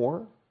pay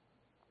more.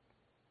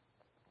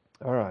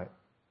 All right.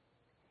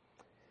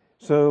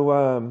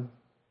 So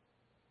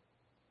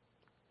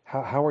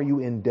how are you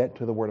in debt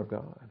to the Word of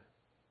God?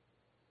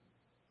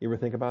 You ever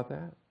think about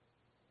that?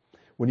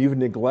 When you've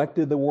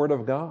neglected the Word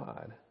of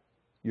God,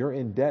 you're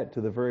in debt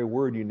to the very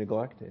Word you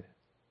neglected.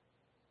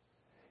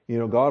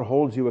 God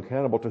holds you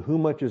accountable. To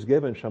whom much is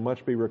given shall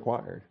much be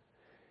required.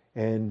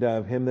 And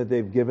of him that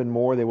they've given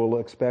more, they will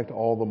expect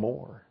all the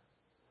more.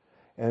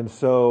 And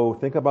so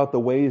think about the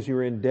ways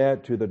you're in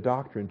debt to the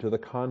doctrine, to the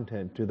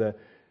content, to the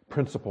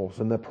principles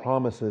and the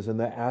promises and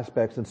the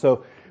aspects. And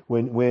so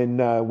when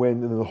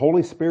the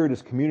Holy Spirit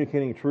is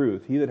communicating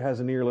truth, he that has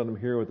an ear, let him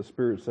hear what the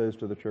Spirit says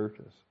to the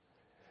churches.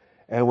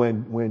 And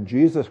when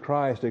Jesus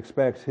Christ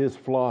expects his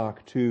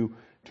flock to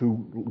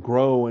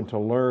grow and to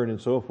learn and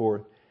so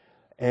forth,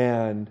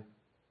 and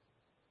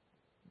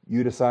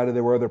you decided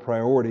there were other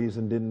priorities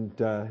and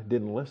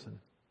didn't listen,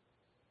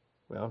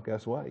 well,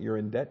 guess what? You're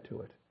in debt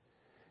to it.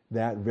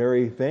 That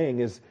very thing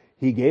is,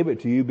 he gave it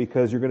to you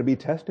because you're going to be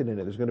tested in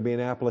it. There's going to be an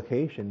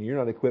application. You're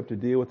not equipped to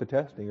deal with the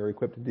testing. You're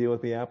equipped to deal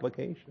with the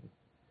application.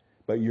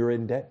 But you're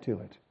in debt to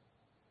it.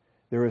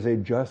 There is a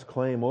just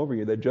claim over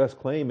you. The just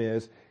claim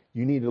is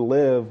you need to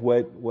live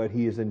what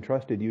he has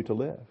entrusted you to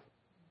live.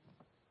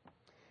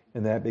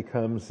 And that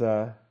becomes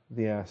the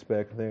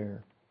aspect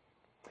there.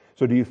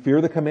 So do you fear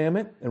the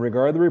commandment and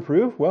regard the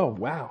reproof? Well,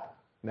 wow.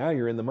 Now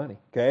you're in the money.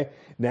 Okay?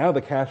 Now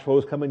the cash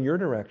flows come in your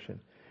direction.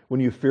 When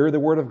you fear the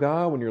Word of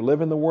God, when you're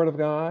living the Word of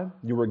God,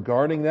 you're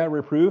regarding that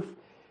reproof,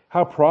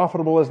 how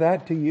profitable is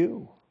that to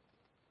you?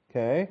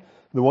 Okay?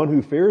 The one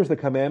who fears the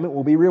commandment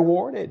will be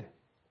rewarded.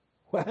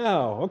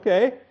 Wow,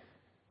 okay.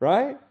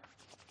 Right?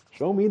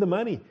 Show me the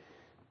money.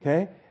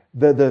 Okay?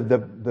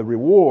 The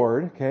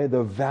reward, okay,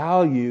 the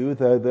value,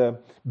 the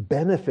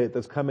benefit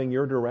that's coming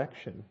your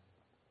direction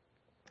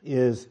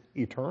is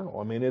eternal.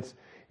 I mean, it's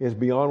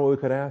beyond what we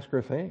could ask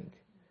or think.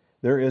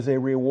 There is a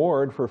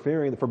reward for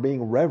fearing, for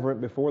being reverent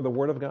before the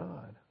Word of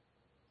God.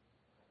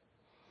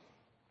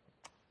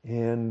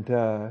 And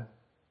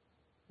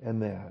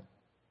that.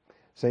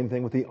 Same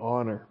thing with the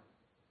honor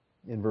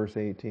in verse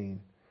 18.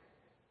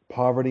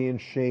 Poverty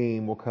and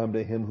shame will come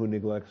to him who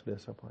neglects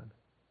discipline.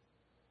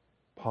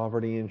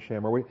 Poverty and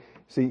shame.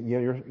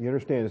 You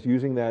understand, it's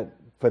using that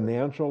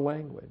financial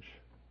language,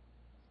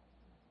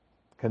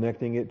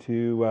 connecting it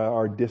to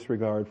our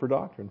disregard for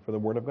doctrine, for the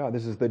Word of God.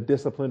 This is the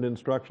disciplined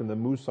instruction, the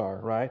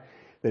musar, right?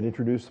 That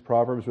introduced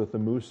Proverbs with the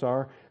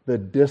musar, the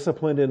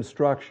disciplined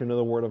instruction of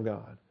the Word of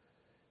God.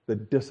 The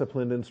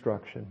disciplined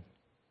instruction.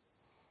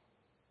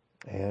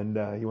 And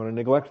you want to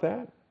neglect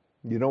that?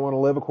 You don't want to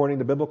live according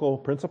to biblical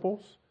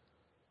principles?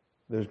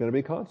 There's going to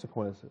be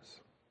consequences.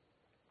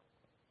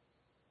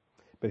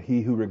 But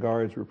he who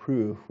regards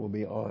reproof will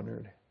be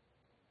honored.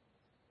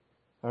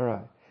 All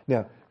right.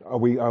 Now, are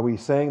we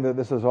saying that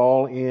this is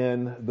all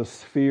in the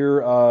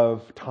sphere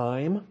of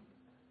time?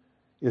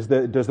 Is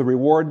this,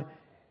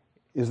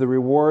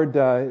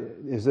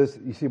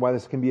 you see why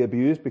this can be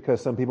abused?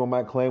 Because some people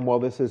might claim, well,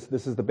 this is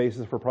the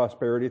basis for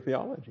prosperity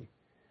theology.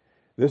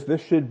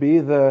 This should be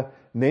the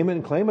name it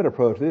and claim it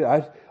approach.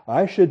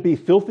 I should be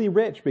filthy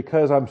rich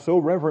because I'm so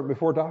reverent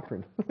before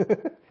doctrine.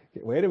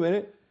 Wait a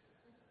minute.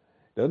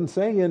 It doesn't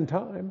say in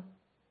time.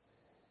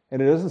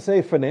 And it doesn't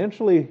say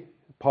financially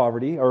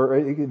poverty,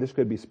 or this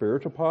could be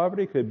spiritual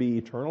poverty, could be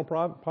eternal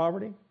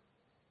poverty.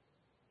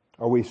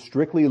 Are we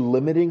strictly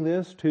limiting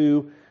this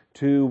to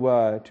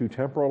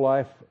temporal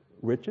life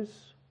riches?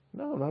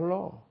 No, not at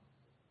all.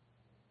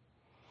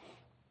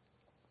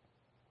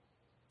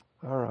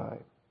 All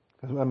right.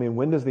 I mean,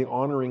 when does the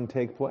honoring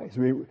take place?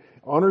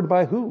 Honored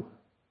by who?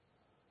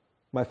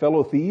 My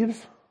fellow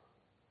thieves?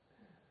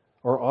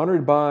 Or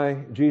honored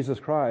by Jesus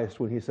Christ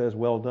when he says,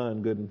 well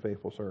done, good and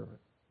faithful servant?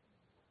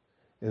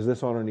 Is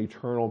this on an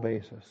eternal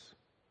basis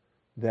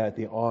that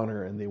the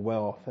honor and the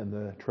wealth and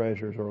the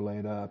treasures are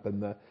laid up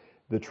and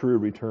the true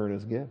return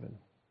is given?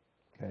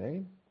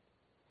 Okay?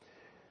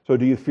 So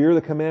do you fear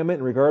the commandment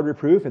and regard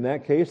reproof? In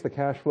that case, the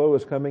cash flow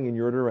is coming in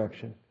your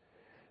direction.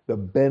 The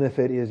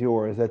benefit is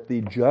yours, that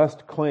the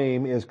just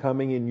claim is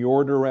coming in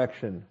your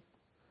direction.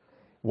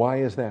 Why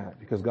is that?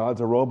 Because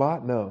God's a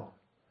robot? No.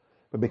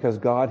 But because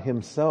God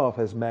himself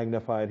has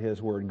magnified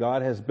his word.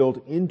 God has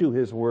built into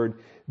his word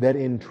that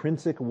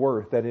intrinsic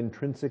worth, that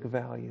intrinsic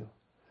value.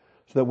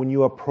 So that when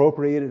you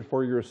appropriate it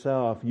for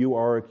yourself, you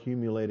are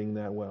accumulating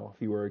that wealth.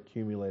 You are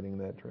accumulating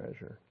that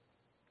treasure.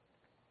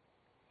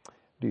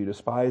 Do you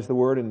despise the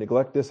word and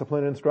neglect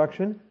discipline and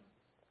instruction?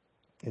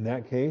 In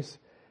that case,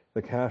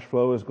 the cash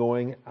flow is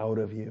going out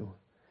of you.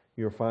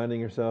 You're finding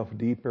yourself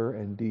deeper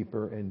and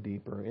deeper and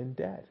deeper in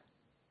debt.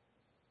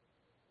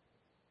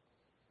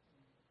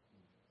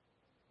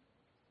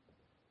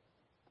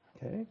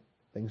 Okay,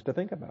 things to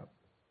think about.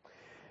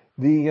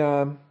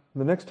 The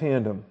next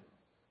tandem.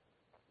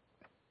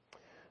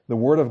 The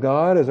Word of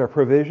God is our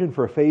provision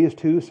for phase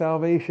 2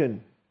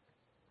 salvation,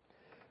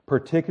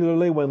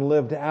 particularly when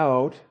lived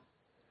out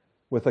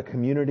with a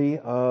community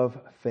of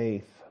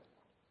faith.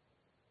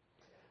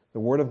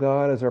 The Word of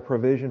God is our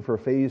provision for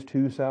phase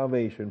 2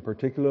 salvation,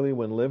 particularly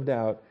when lived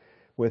out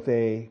with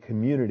a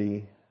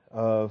community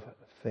of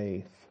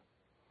faith.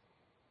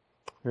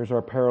 Here's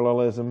our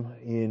parallelism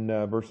in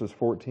verses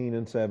 14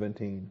 and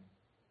 17.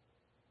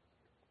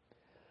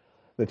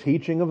 The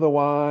teaching of the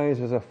wise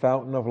is a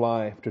fountain of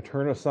life to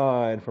turn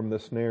aside from the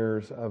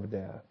snares of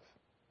death.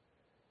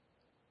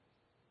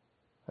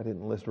 I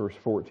didn't list verse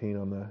 14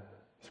 on the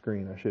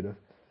screen. I should have.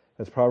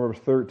 That's Proverbs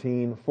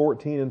 13,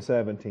 14 and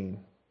 17.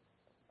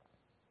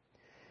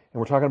 And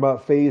we're talking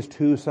about phase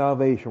 2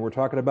 salvation. We're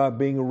talking about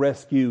being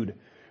rescued.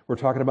 We're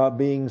talking about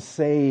being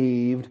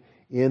saved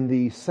in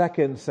the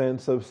second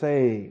sense of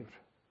saved.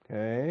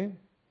 Okay?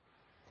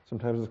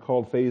 Sometimes it's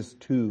called phase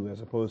 2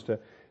 as opposed to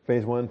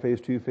phase 1,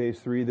 phase 2, phase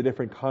 3, the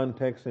different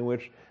contexts in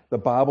which the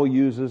Bible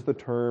uses the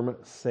term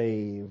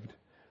saved.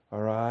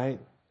 All right?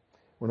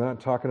 We're not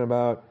talking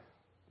about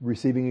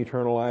receiving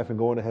eternal life and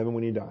going to heaven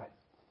when you die.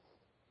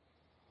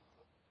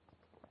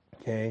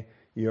 Okay?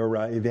 Your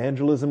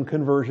evangelism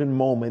conversion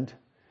moment,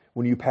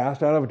 when you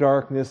passed out of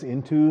darkness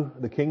into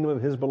the kingdom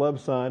of His beloved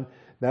Son,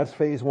 that's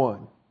phase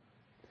 1.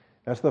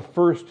 That's the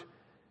first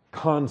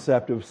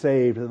concept of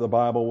saved that the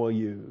Bible will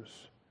use.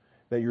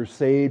 That you're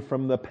saved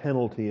from the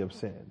penalty of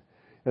sin.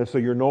 And so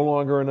you're no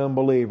longer an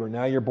unbeliever.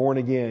 Now you're born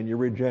again. You're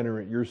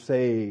regenerate. You're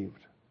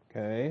saved.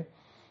 Okay?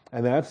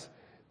 And that's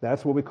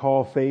what we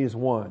call phase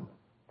 1.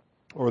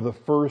 Or the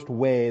first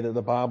way that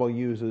the Bible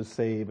uses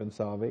save and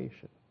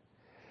salvation.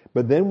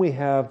 But then we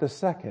have the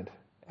second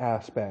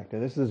aspect.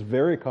 And this is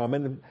very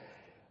common.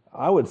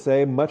 I would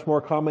say much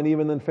more common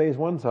even than phase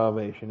 1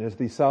 salvation. Is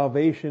the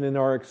salvation in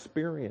our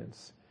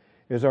experience.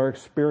 Is our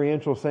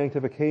experiential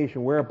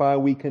sanctification whereby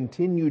we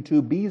continue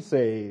to be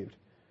saved.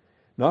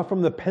 Not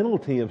from the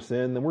penalty of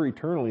sin, then we're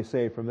eternally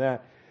saved from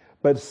that,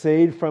 but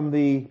saved from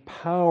the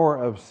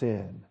power of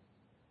sin.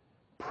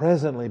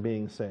 Presently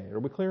being saved. Are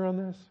we clear on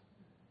this?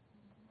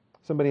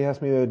 Somebody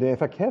asked me the other day, in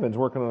fact, Kevin's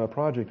working on a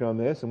project on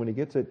this, and when he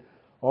gets it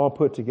all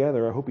put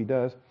together, I hope he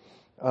does,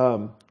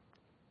 I'm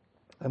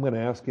going to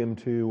ask him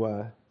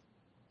to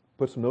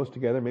put some notes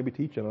together, maybe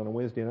teach it on a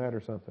Wednesday night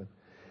or something.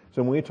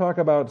 So when we talk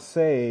about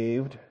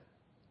saved,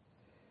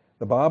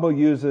 the Bible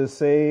uses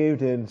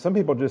saved, and some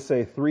people just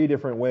say 3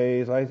 different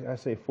ways. I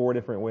say 4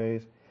 different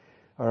ways.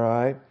 All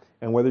right?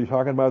 And whether you're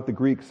talking about the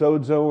Greek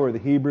sozo or the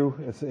Hebrew,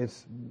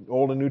 it's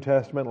Old and New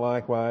Testament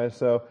likewise.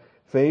 So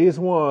phase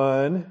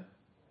 1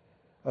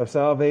 of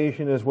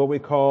salvation is what we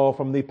call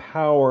from the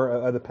power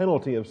of the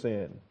penalty of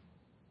sin.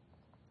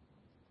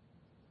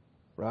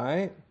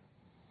 Right?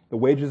 The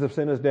wages of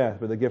sin is death,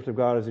 but the gift of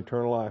God is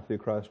eternal life through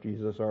Christ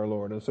Jesus our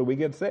Lord. And so we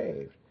get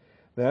saved.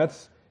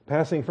 That's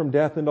passing from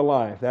death into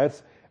life.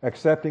 That's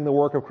accepting the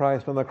work of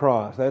Christ on the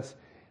cross. That's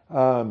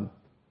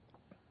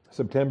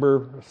September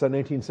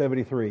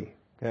 1973.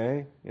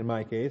 Okay, in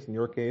my case, in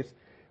your case,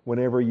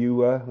 whenever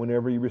you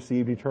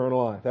received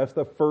eternal life. That's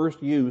the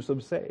first use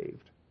of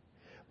saved.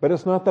 But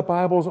it's not the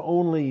Bible's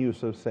only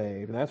use of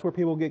saved, and that's where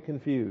people get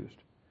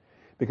confused.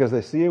 Because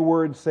they see a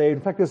word saved.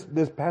 In fact,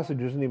 this passage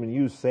doesn't even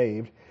use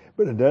saved,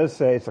 but it does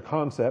say, it's a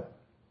concept,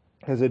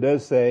 as it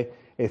does say,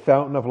 a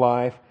fountain of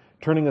life,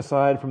 turning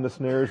aside from the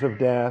snares of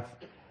death.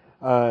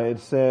 It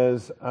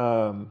says,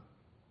 a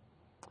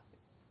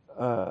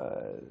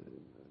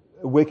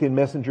wicked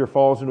messenger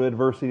falls into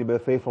adversity, but a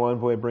faithful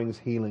envoy brings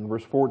healing.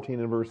 Verse 14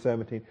 and verse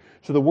 17.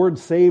 So the word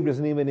saved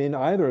isn't even in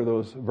either of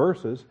those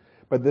verses,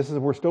 but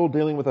we're still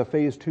dealing with a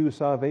phase 2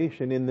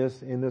 salvation in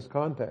this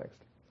context.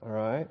 All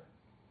right?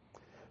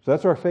 So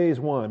that's our phase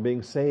 1,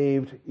 being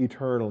saved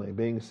eternally,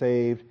 being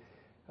saved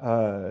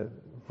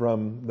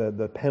from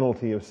the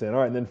penalty of sin. All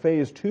right, and then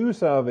phase 2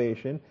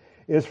 salvation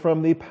is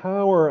from the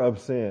power of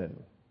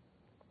sin.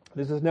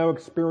 This is now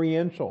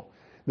experiential.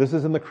 This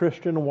is in the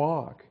Christian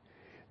walk.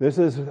 This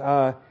is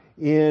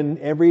in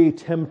every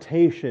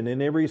temptation,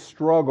 in every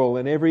struggle,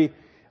 in every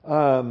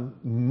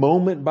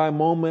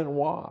moment-by-moment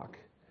walk.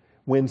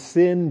 When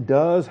sin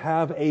does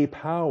have a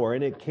power,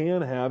 and it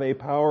can have a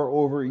power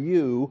over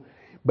you,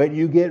 but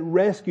you get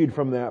rescued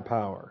from that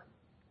power.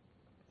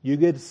 You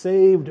get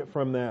saved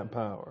from that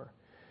power.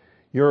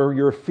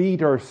 Your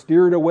feet are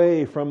steered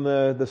away from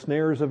the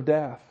snares of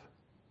death.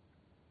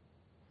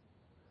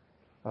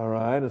 All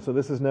right, and so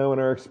this is now in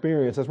our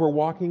experience as we're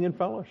walking in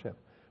fellowship.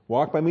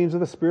 Walk by means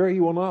of the Spirit,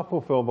 you will not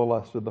fulfill the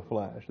lust of the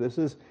flesh. This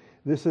is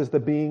the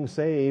being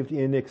saved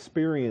in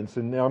experience.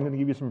 And now I'm going to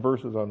give you some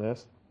verses on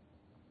this.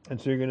 And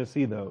so you're going to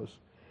see those.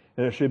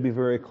 And it should be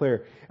very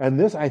clear. And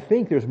this, I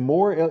think there's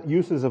more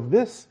uses of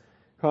this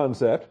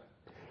concept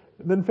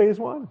than phase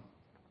 1.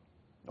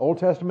 Old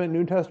Testament,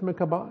 New Testament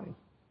combined.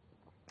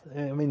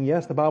 I mean,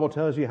 yes, the Bible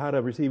tells you how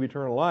to receive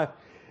eternal life,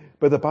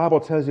 but the Bible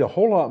tells you a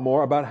whole lot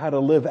more about how to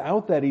live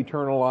out that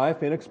eternal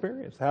life in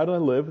experience. How to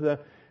live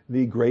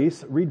the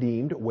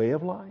grace-redeemed way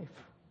of life.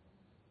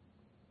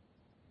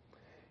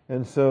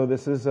 And so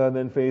this is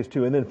then phase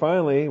 2. And then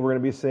finally, we're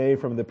going to be saved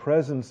from the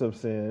presence of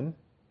sin.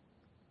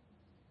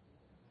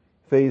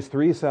 Phase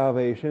 3,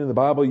 salvation. The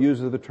Bible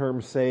uses the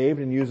term saved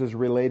and uses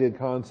related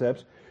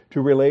concepts to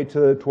relate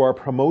to our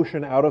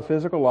promotion out of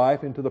physical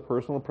life into the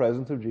personal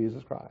presence of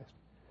Jesus Christ.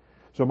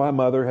 So my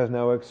mother has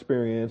now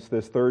experienced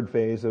this third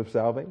phase of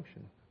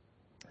salvation.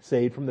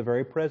 Saved from the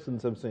very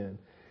presence of sin.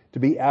 To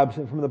be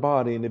absent from the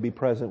body and to be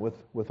present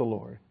with the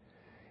Lord.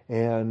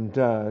 And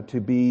to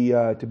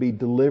be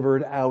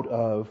delivered out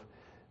of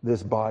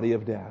this body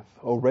of death.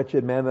 O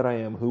wretched man that I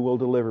am, who will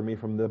deliver me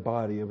from the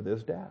body of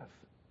this death?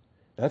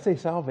 That's a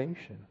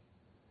salvation.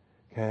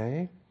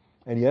 Okay?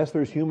 And yes,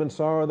 there's human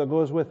sorrow that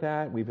goes with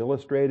that. We've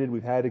illustrated,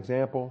 we've had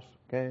examples.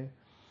 Okay?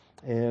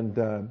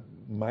 And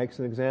Mike's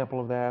an example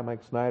of that.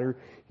 Mike Snyder,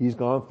 he's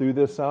gone through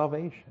this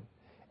salvation.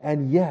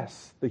 And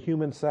yes, the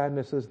human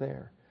sadness is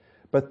there.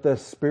 But the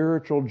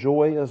spiritual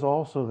joy is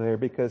also there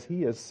because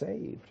he is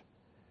saved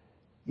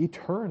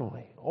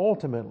eternally,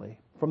 ultimately,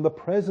 from the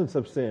presence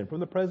of sin, from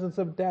the presence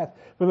of death,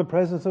 from the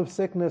presence of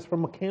sickness,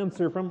 from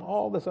cancer, from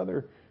all this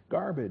other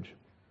garbage.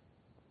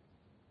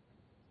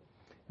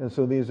 And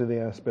so these are the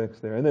aspects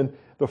there. And then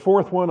the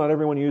fourth one, not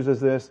everyone uses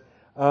this,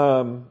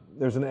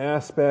 there's an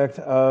aspect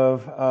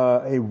of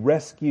a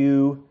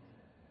rescue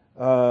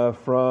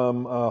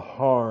from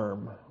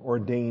harm or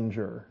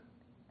danger.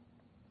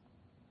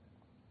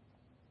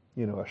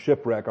 You know, a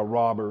shipwreck, a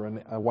robber,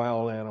 a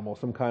wild animal,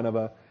 some kind of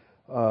a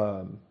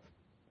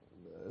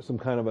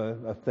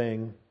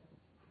thing,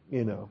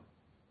 you know,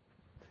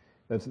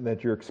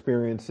 that you're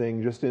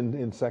experiencing just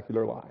in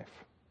secular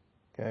life.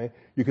 Okay,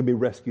 you can be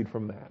rescued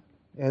from that,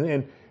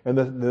 and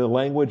the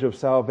language of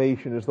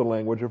salvation is the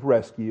language of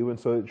rescue, and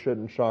so it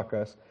shouldn't shock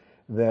us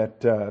that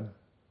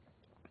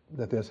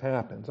this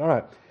happens. All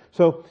right,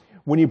 so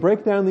when you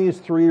break down these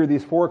three or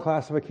these four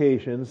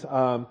classifications,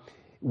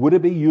 would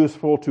it be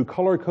useful to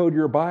color code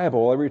your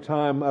Bible every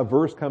time a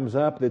verse comes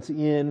up that's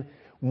in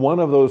one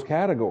of those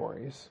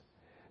categories?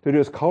 To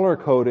just color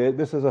code it,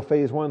 this is a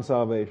phase 1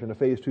 salvation, a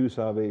phase 2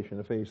 salvation,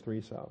 a phase 3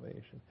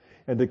 salvation.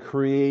 And to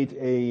create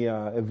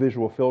a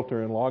visual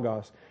filter in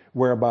Logos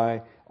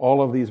whereby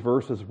all of these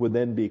verses would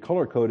then be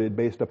color coded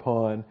based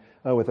upon,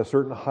 with a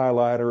certain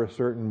highlighter, a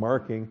certain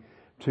marking,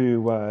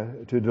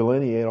 to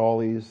delineate all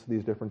these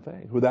different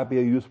things. Would that be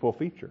a useful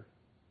feature?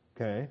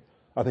 Okay,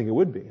 I think it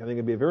would be. I think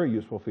it'd be a very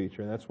useful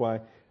feature, and that's why,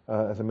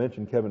 as I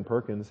mentioned, Kevin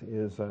Perkins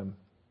is.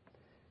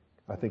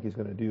 I think he's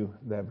going to do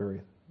that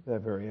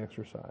very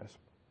exercise.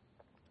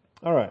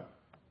 All right.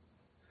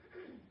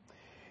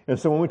 And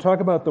so when we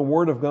talk about the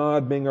Word of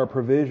God being our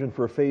provision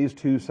for phase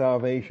 2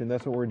 salvation,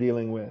 that's what we're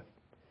dealing with.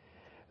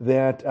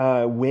 That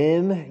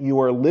when you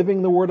are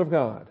living the Word of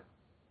God,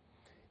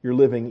 you're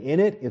living in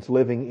it, it's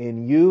living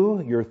in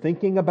you, you're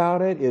thinking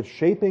about it, it's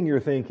shaping your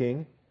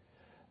thinking,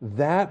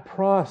 that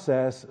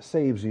process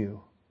saves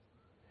you.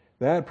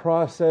 That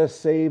process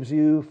saves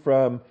you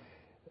from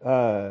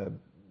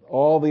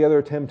all the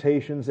other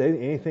temptations,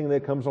 anything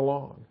that comes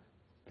along.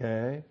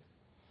 Okay?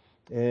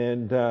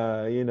 And,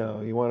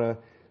 you want to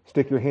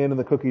stick your hand in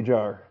the cookie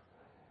jar.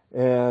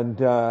 And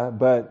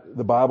but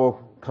the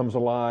Bible comes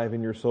alive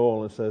in your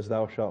soul and says,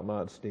 "Thou shalt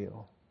not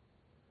steal."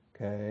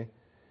 Okay?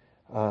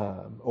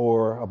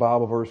 Or a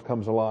Bible verse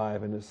comes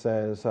alive and it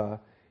says,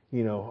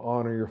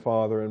 honor your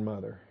father and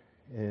mother.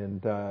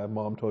 And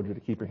mom told you to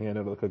keep your hand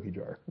out of the cookie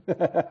jar.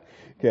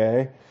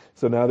 Okay?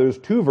 So now there's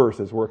 2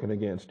 verses working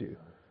against you.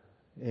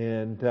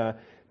 And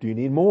do you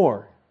need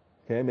more?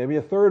 Okay, maybe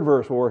a 3rd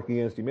verse will work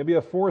against you. Maybe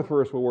a 4th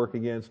verse will work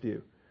against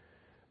you.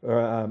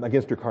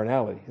 Against your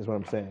carnality is what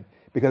I'm saying.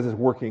 Because it's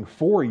working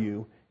for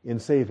you in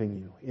saving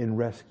you, in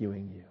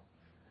rescuing you.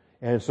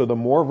 And so the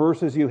more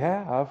verses you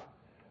have,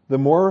 the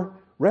more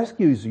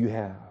rescues you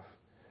have.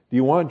 Do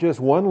you want just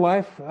one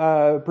life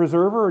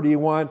preserver, or do you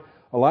want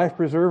a life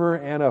preserver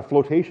and a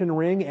flotation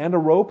ring and a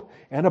rope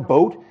and a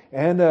boat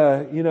and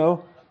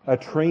a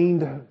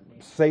trained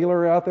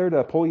sailor out there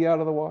to pull you out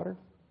of the water?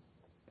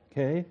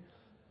 Okay?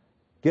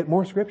 Get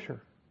more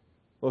Scripture.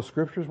 Those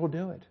Scriptures will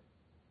do it.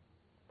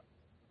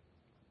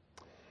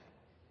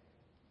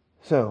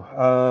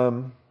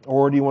 So,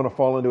 or do you want to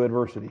fall into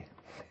adversity?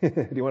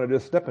 Do you want to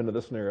just step into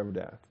the snare of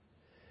death?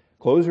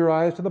 Close your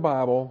eyes to the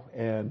Bible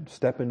and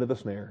step into the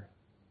snare.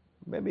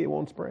 Maybe it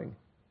won't spring.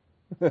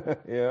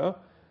 Yeah?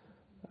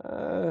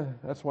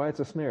 That's why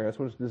it's a snare. That's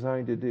what it's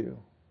designed to do.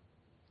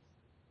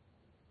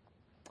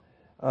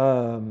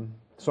 Psalm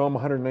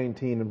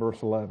 119 and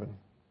verse 11.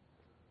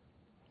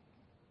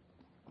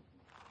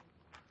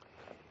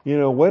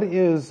 What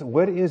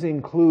is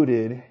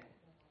included?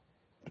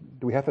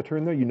 Do we have to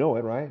turn there? You know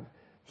it, right?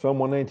 Psalm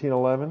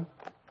 119:11.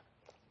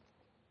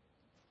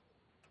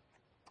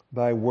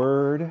 Thy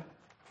word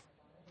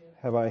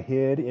have I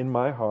hid in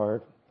my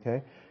heart.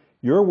 Okay,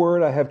 your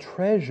word I have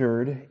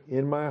treasured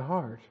in my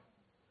heart.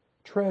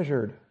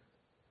 Treasured.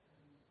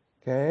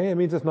 Okay, it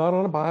means it's not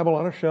on a Bible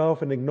on a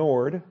shelf and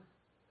ignored.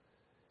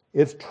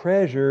 It's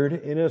treasured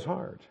in his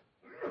heart.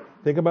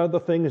 Think about the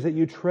things that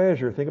you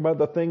treasure. Think about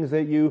the things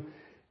that you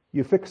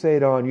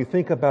fixate on, you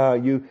think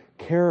about, you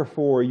care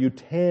for, you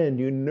tend,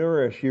 you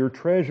nourish, you're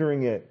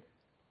treasuring it.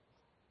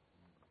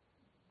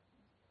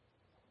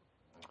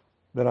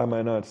 That I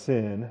might not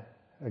sin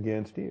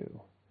against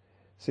you.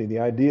 See, the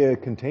idea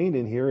contained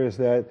in here is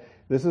that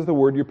this is the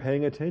word you're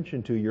paying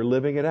attention to. You're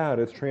living it out.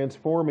 It's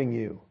transforming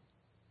you.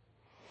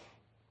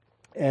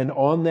 And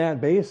on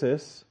that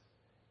basis,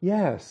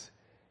 yes,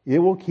 it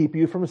will keep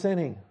you from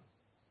sinning.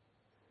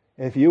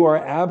 If you are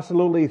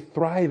absolutely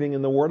thriving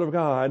in the Word of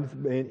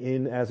God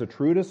as a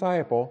true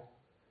disciple,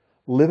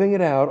 living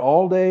it out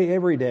all day,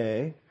 every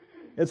day,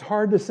 it's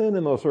hard to sin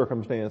in those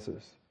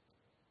circumstances.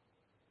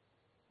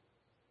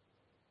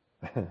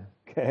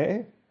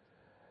 Okay?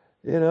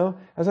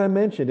 As I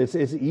mentioned, it's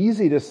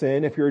easy to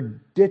sin if you're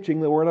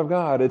ditching the Word of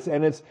God.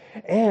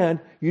 And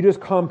you just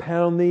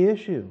compound the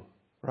issue,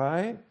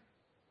 right?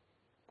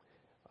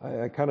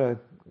 I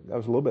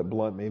was a little bit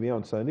blunt maybe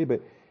on Sunday,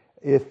 but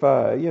if,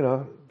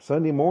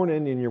 Sunday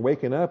morning and you're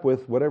waking up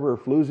with whatever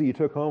floozy you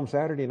took home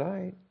Saturday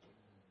night,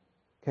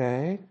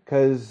 okay,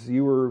 because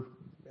you were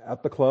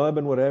at the club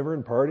and whatever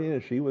and partying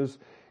and she was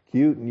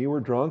cute and you were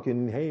drunk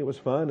and hey, it was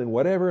fun and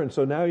whatever, and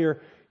so now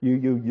you're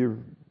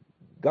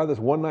got this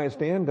one night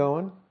stand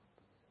going,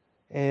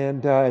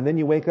 and then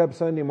you wake up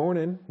Sunday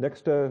morning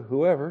next to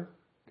whoever,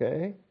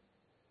 okay.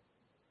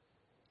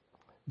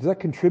 Does that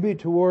contribute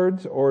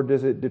towards, or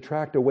does it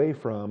detract away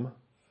from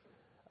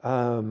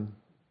going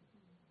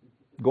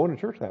to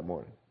church that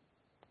morning?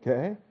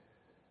 Okay?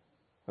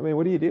 I mean,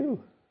 what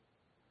do?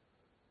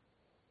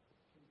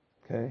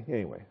 Okay,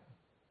 anyway.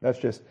 That's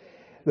just,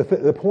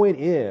 the point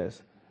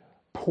is,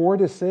 poor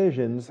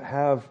decisions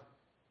have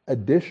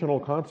additional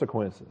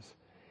consequences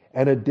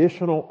and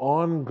additional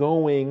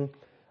ongoing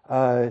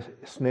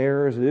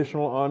snares,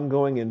 additional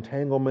ongoing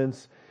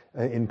entanglements,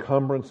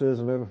 encumbrances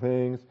and other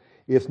things.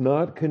 It's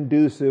not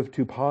conducive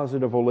to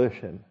positive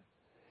volition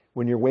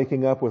when you're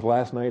waking up with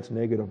last night's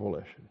negative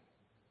volition.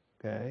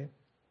 Okay?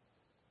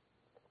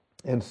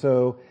 And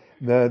so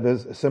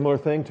there's a similar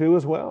thing too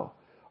as well.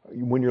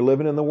 When you're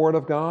living in the Word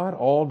of God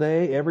all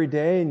day, every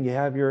day, and you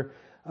have your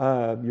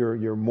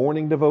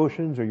morning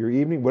devotions or your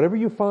evening, whatever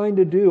you find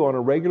to do on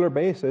a regular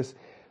basis,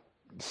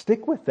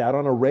 stick with that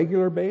on a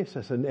regular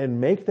basis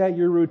and make that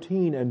your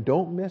routine and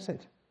don't miss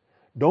it.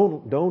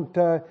 Don't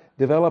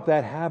develop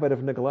that habit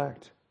of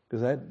neglect,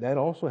 because that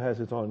also has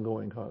its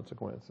ongoing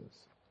consequences.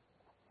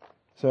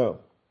 So,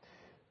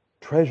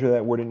 treasure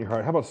that word in your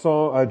heart. How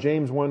about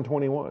James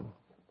 1:21?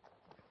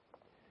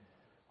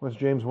 What's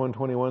James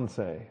 1:21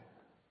 say?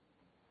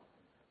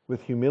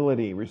 With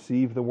humility,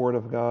 receive the word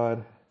of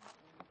God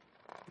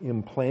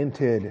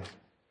implanted.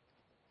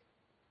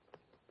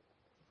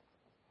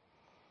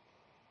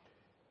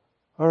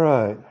 All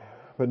right,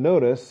 but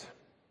notice,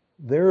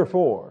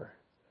 therefore,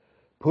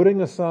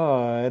 putting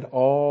aside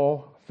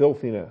all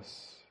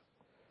filthiness.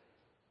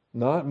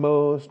 Not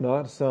most,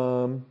 not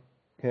some.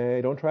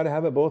 Okay, don't try to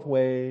have it both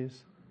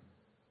ways.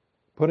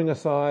 Putting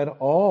aside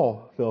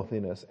all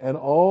filthiness and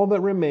all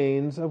that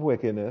remains of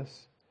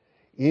wickedness,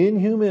 in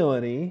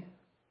humility.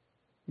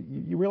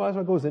 You realize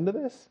what goes into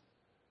this?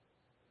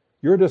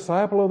 You're a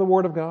disciple of the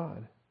Word of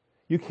God.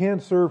 You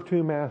can't serve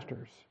two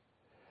masters.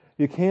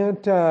 You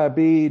can't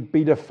be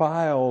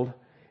defiled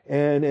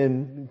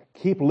and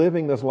keep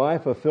living this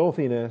life of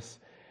filthiness,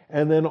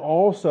 and then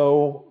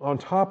also, on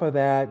top of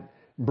that,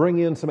 bring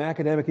in some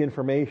academic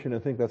information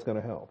and think that's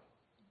going to help.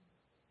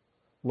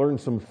 Learn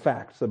some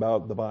facts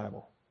about the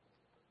Bible.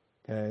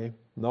 Okay?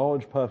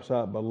 Knowledge puffs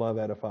up, but love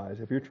edifies.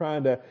 If you're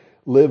trying to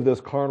live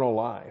this carnal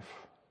life,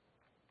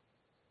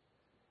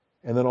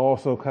 and then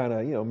also kind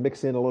of,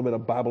 mix in a little bit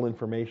of Bible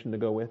information to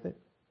go with it,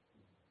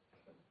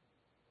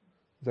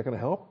 is that going to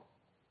help?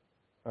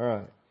 All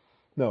right.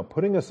 No,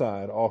 putting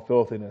aside all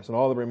filthiness and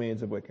all that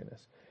remains of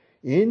wickedness,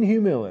 in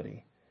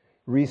humility,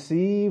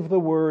 receive the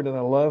word, and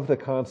I love the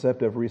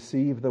concept of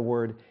receive the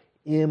word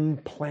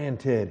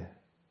implanted.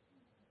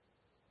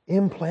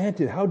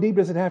 Implanted. How deep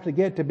does it have to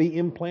get to be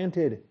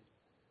implanted?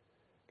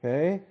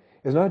 Okay?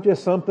 It's not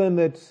just something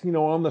that's,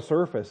 on the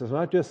surface. It's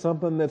not just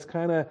something that's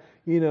kind of,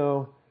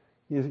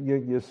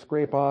 you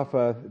scrape off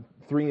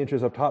 3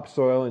 inches of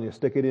topsoil and you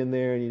stick it in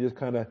there and you just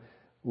kind of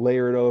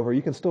layer it over.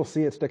 You can still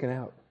see it sticking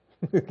out.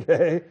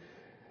 Okay?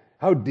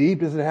 How deep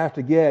does it have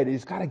to get?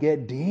 It's got to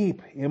get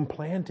deep,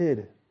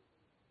 implanted.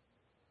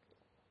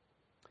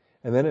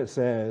 And then it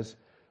says,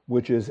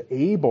 which is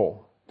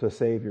able to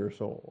save your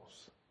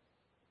souls.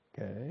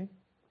 Okay?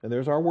 And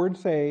there's our word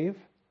save.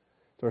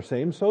 It's our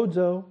same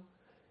sozo.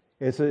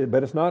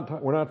 But it's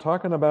not. We're not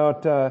talking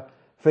about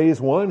phase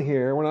one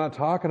here. We're not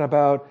talking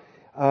about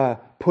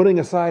putting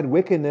aside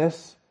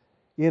wickedness.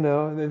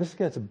 This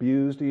gets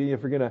abused.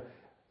 If you're going to,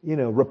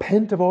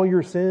 repent of all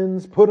your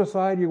sins, put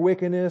aside your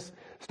wickedness,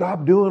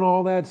 stop doing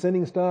all that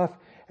sinning stuff,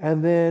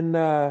 and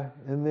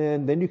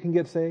then you can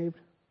get saved.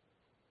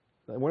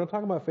 We're not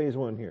talking about phase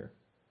one here.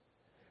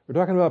 We're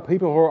talking about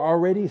people who are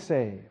already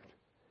saved.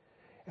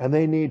 And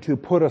they need to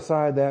put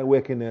aside that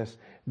wickedness.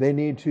 They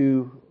need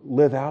to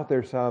live out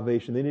their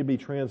salvation. They need to be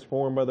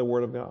transformed by the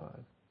Word of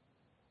God.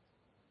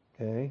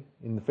 Okay?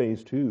 In the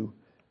phase 2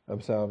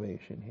 of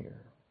salvation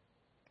here.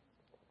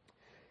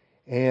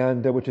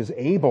 And which is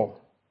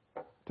able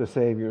to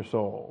save your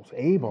souls.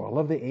 Able. I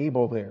love the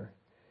able there.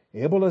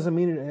 Able doesn't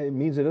mean it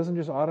means it doesn't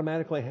just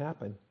automatically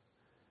happen.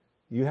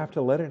 You have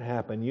to let it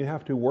happen. You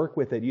have to work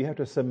with it. You have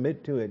to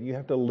submit to it. You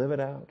have to live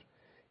it out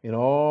in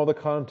all the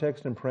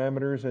context and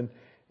parameters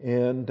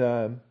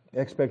and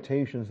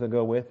expectations that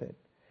go with it.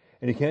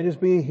 And you can't just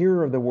be a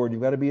hearer of the word.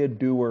 You've got to be a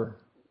doer,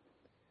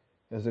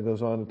 as it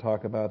goes on to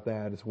talk about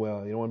that as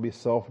well. You don't want to be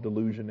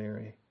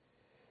self-delusionary.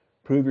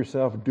 Prove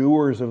yourself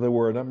doers of the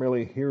word, not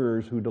merely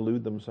hearers who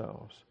delude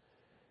themselves.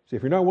 See,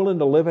 if you're not willing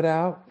to live it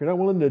out, if you're not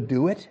willing to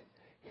do it,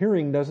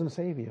 hearing doesn't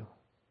save you.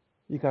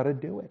 You got to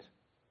do it.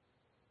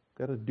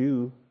 Got to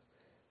do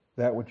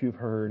that which you've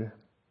heard.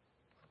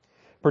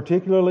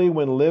 Particularly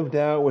when lived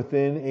out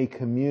within a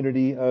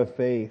community of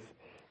faith.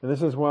 And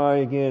this is why,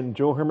 again,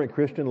 Joe Hermit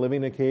Christian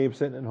living in a cave,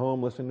 sitting at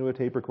home, listening to a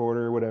tape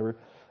recorder or whatever,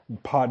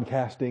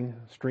 podcasting,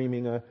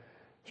 streaming a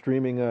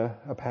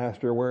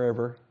pastor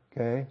wherever,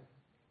 okay?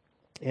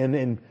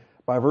 And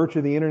by virtue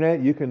of the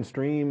internet, you can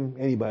stream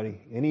anybody,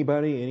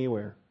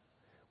 anywhere.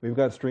 We've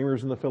got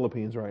streamers in the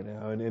Philippines right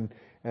now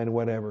and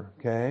whatever,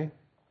 okay?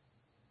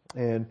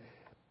 And,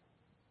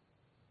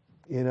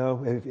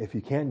 if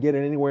you can't get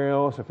it anywhere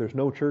else, if there's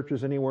no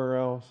churches anywhere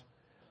else,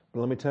 but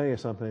let me tell you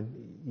something,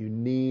 you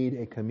need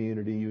a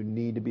community, you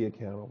need to be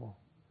accountable.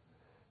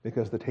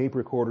 Because the tape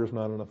recorder is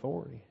not an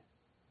authority.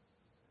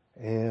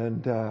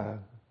 And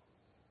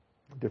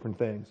different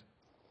things.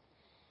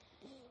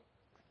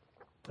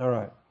 All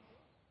right.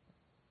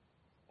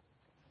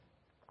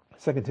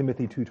 2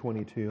 Timothy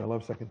 2:22. I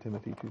love 2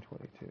 Timothy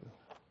 2:22.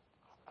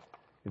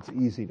 It's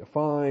easy to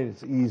find.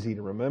 It's easy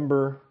to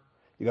remember.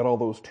 You got all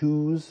those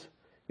twos.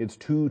 It's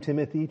 2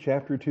 Timothy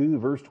chapter 2,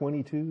 verse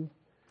 22.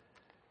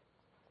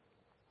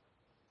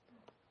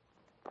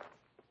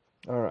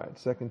 All right,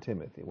 2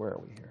 Timothy. Where are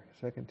we here?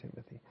 2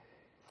 Timothy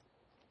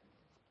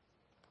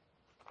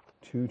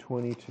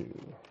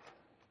 2:22.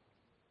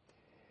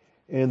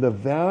 And the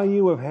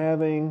value of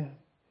having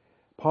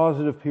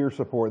positive peer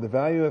support, the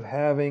value of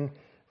having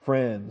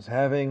friends,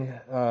 having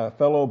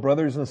fellow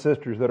brothers and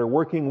sisters that are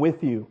working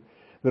with you,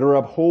 that are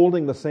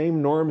upholding the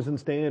same norms and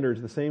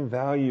standards, the same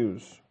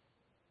values.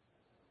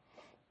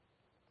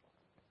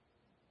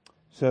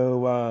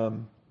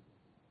 So,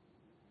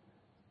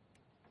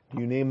 do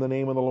you name the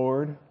name of the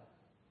Lord?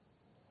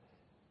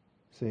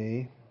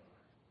 See?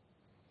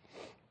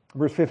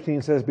 Verse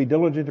 15 says, be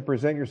diligent to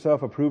present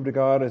yourself approved to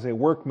God as a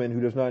workman who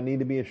does not need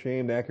to be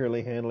ashamed,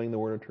 accurately handling the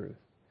word of truth.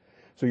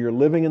 So you're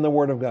living in the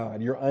Word of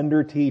God. You're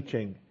under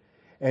teaching.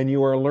 And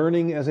you are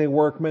learning as a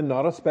workman,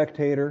 not a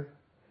spectator.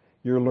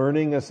 You're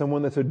learning as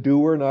someone that's a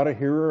doer, not a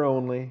hearer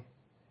only.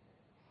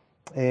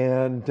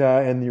 And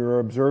you're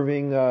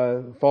observing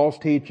false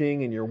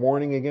teaching, and you're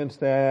warning against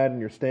that, and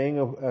you're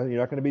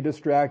not going to be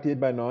distracted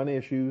by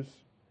non-issues.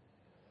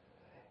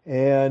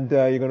 And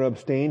you're going to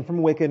abstain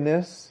from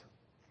wickedness.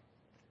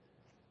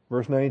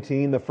 Verse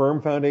 19, the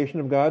firm foundation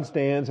of God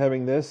stands,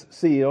 having this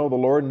seal, the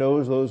Lord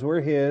knows those who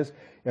are His.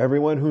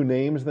 Everyone who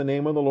names the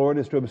name of the Lord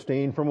is to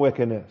abstain from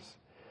wickedness.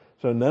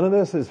 So none of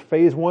this is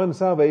phase 1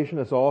 salvation,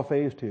 it's all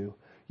phase 2.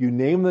 You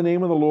name the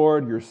name of the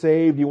Lord, you're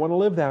saved, you want to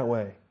live that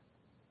way.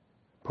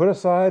 Put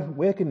aside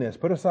wickedness,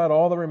 put aside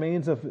all the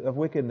remains of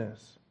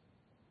wickedness.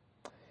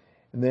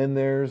 And then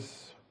in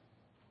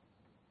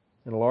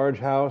a large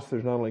house,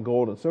 there's not only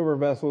gold and silver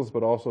vessels,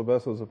 but also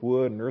vessels of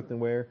wood and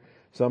earthenware,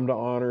 some to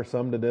honor,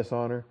 some to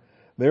dishonor.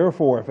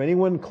 Therefore, if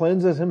anyone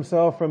cleanses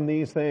himself from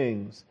these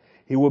things,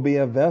 he will be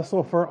a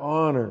vessel for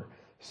honor,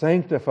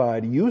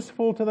 sanctified,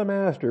 useful to the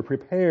master,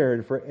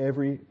 prepared for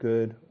every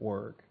good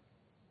work.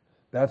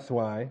 That's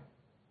why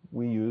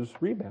we use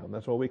rebound.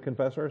 That's why we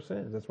confess our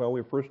sins. That's why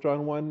we 1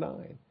 John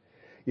 1:9.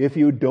 If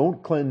you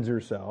don't cleanse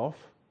yourself,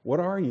 what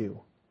are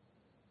you?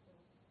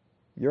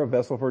 You're a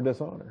vessel for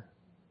dishonor.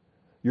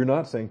 You're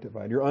not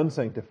sanctified. You're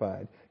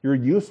unsanctified. You're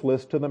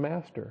useless to the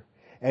master.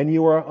 And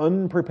you are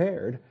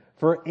unprepared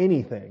for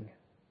anything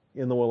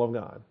in the will of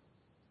God.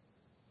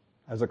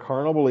 As a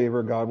carnal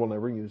believer, God will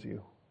never use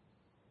you.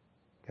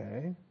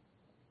 Okay?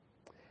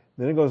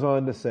 Then it goes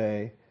on to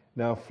say,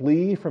 now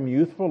flee from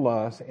youthful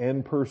lust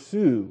and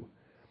pursue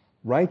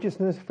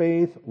righteousness,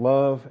 faith,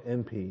 love,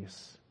 and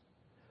peace.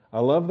 I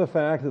love the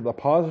fact that the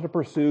positive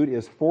pursuit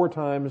is 4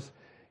 times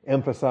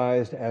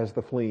emphasized as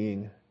the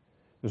fleeing.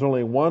 There's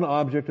only one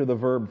object of the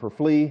verb for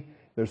flee.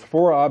 There's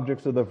 4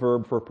 objects of the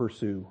verb for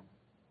pursue.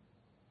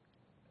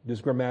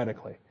 Just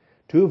grammatically.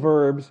 2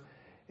 verbs,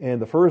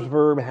 and the first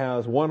verb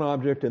has 1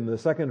 object, and the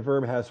second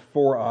verb has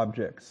 4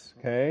 objects.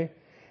 Okay?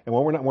 And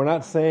we're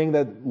not saying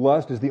that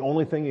lust is the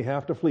only thing you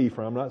have to flee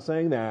from. I'm not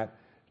saying that.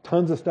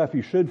 Tons of stuff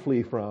you should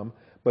flee from.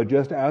 But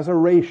just as a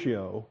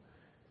ratio,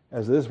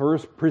 as this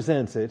verse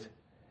presents it,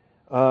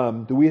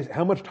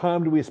 how much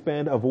time do we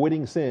spend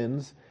avoiding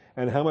sins,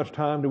 and how much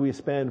time do we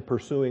spend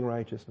pursuing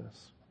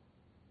righteousness?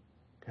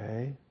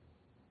 Okay?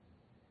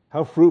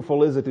 How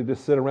fruitful is it to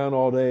just sit around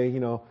all day,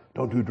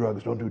 don't do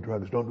drugs, don't do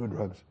drugs, don't do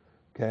drugs.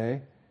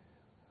 Okay?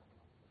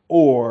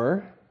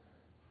 Or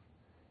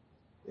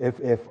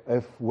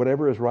if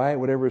whatever is right,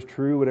 whatever is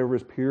true, whatever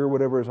is pure,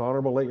 whatever is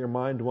honorable, let your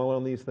mind dwell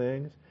on these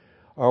things.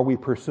 Are we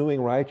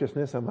pursuing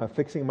righteousness? Am I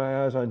fixing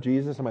my eyes on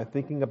Jesus? Am I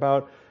thinking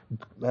about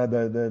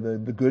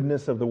the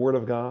goodness of the Word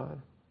of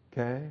God?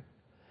 Okay?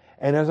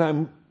 And as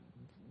I'm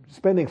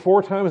spending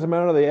 4 times the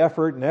amount of the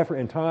effort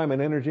and time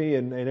and energy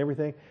and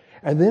everything,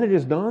 and then it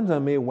just dawns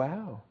on me,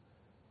 wow,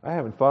 I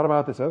haven't thought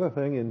about this other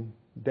thing in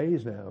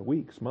days now,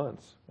 weeks,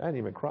 months. That hadn't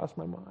even crossed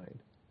my mind.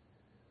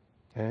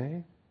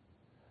 Okay?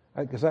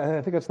 Because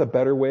I think that's the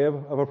better way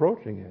of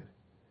approaching it.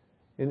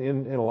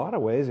 In a lot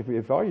of ways,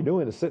 if all you're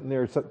doing is sitting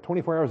there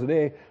 24 hours a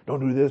day, don't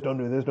do this, don't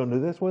do this, don't do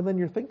this, well, then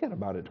you're thinking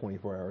about it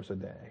 24 hours a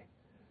day.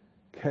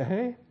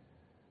 Okay?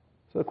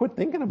 So quit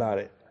thinking about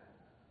it.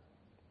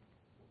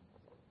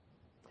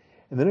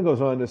 And then it goes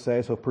on to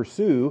say, so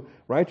pursue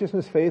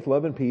righteousness, faith,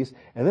 love, and peace.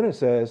 And then it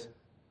says,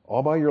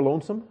 all by your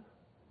lonesome?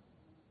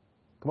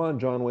 Come on,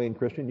 John Wayne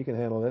Christian, you can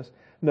handle this.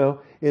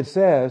 No, it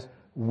says,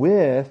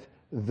 with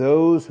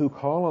those who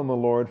call on the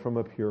Lord from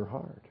a pure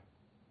heart.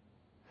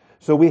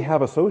 So we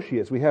have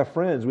associates, we have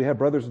friends, we have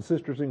brothers and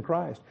sisters in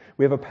Christ.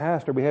 We have a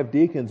pastor, we have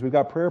deacons, we've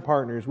got prayer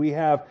partners, we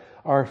have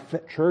our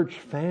church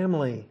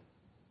family.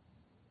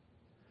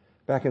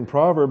 Back in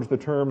Proverbs, the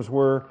terms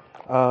were,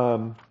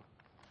 what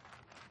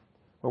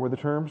were the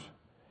terms?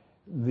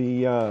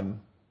 The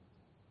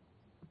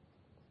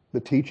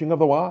teaching of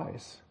the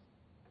wise.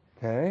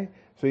 Okay?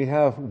 So you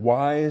have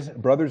wise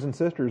brothers and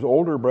sisters,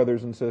 older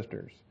brothers and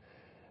sisters.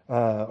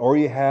 Or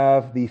you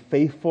have the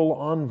faithful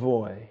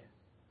envoy.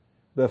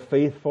 The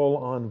faithful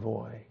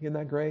envoy. Isn't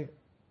that great?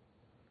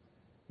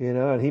 You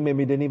know, and he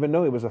maybe didn't even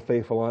know he was a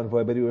faithful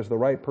envoy, but he was the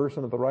right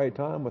person at the right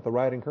time with the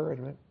right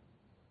encouragement.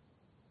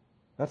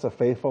 That's a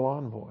faithful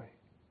envoy.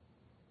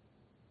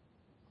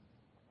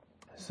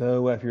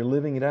 So if you're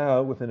living it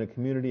out within a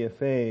community of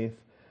faith,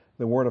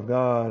 the Word of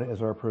God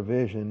is our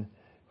provision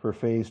for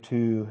phase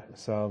 2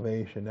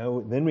 salvation.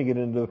 Now, then we get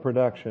into the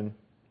production.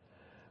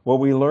 What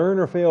we learn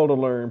or fail to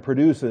learn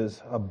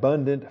produces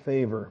abundant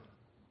favor,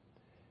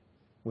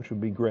 which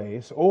would be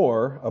grace,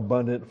 or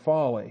abundant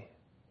folly.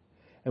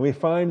 And we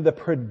find the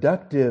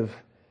productive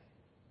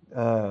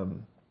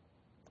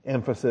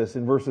emphasis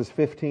in verses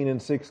 15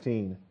 and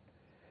 16.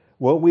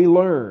 What we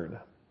learn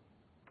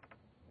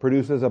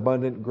produces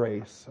abundant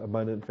grace,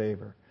 abundant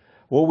favor.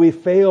 What we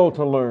fail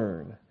to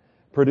learn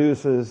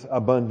produces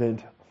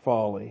abundant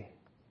folly.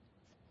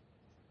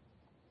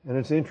 And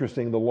it's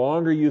interesting, the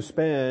longer you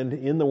spend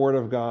in the Word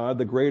of God,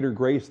 the greater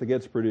grace that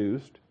gets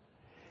produced.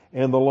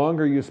 And the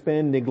longer you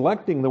spend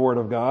neglecting the Word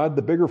of God,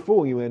 the bigger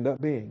fool you end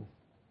up being.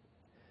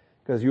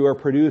 Because you are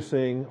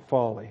producing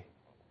folly.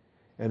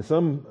 And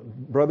some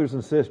brothers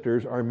and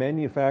sisters are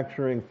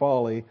manufacturing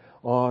folly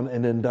on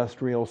an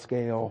industrial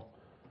scale.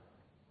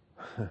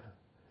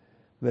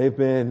 They've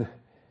been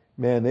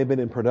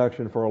in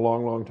production for a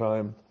long, long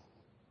time.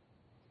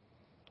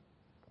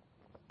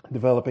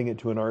 Developing it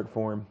to an art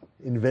form.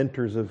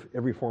 Inventors of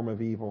every form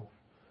of evil.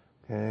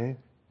 Okay?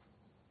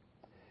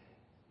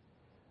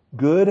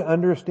 Good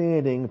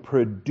understanding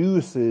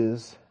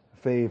produces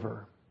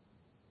favor.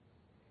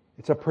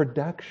 It's a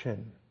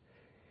production.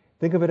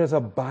 Think of it as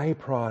a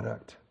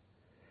byproduct.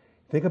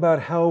 Think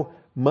about how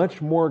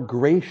much more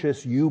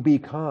gracious you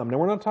become. Now,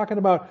 we're not talking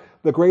about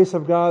the grace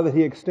of God that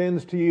He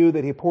extends to you,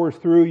 that He pours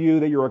through you,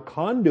 that you're a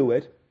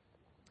conduit.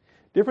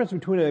 Difference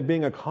between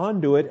being a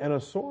conduit and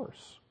a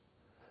source.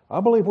 I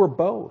believe we're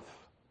both.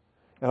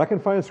 And I can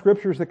find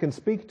scriptures that can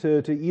speak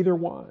to either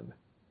one.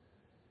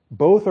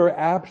 Both are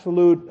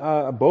absolute,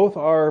 both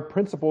are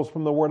principles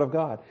from the Word of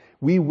God.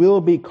 We will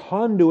be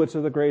conduits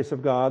of the grace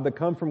of God that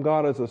come from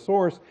God as a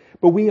source,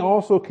 but we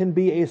also can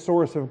be a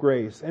source of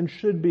grace and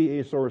should be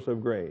a source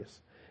of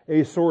grace,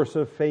 a source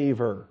of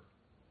favor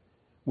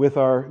with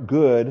our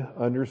good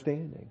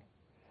understanding.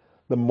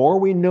 The more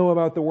we know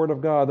about the Word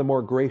of God, the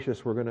more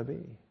gracious we're going to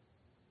be.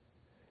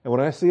 And when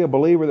I see a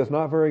believer that's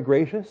not very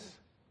gracious,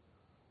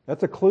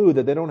 that's a clue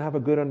that they don't have a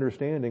good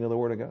understanding of the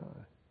Word of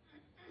God.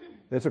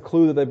 It's a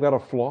clue that they've got a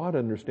flawed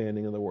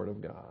understanding of the Word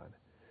of God.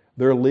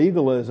 Their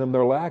legalism,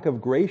 their lack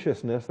of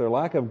graciousness, their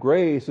lack of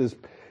grace is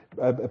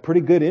a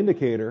pretty good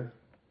indicator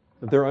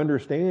that their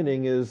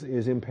understanding is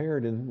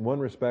impaired in one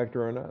respect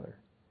or another.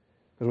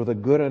 Because with a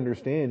good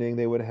understanding,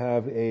 they would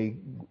have a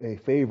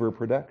favor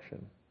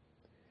production.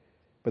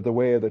 But the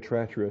way of the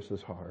treacherous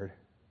is hard.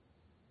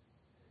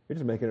 You're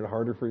just making it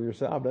harder for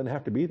yourself. It doesn't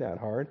have to be that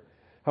hard.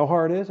 How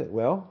hard is it?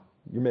 Well,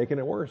 you're making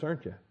it worse,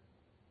 aren't you?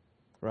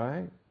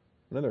 Right?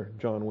 Another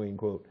John Wayne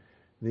quote.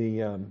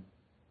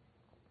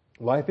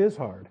 Life is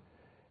hard.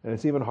 And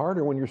it's even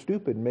harder when you're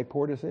stupid and make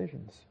poor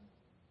decisions.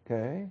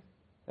 Okay?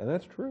 And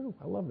that's true.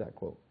 I love that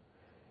quote.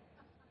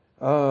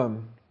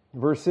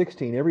 Verse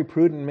 16, every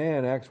prudent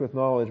man acts with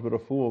knowledge, but a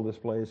fool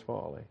displays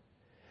folly.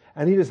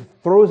 And he just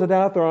throws it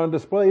out there on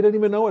display. He doesn't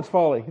even know it's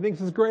folly. He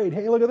thinks it's great.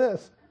 Hey, look at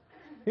this.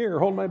 Here,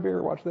 hold my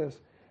beer, watch this.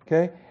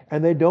 Okay?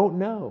 And they don't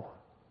know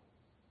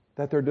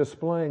that they're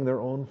displaying their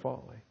own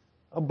folly.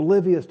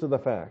 Oblivious to the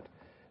fact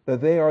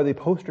that they are the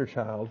poster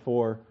child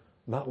for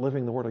not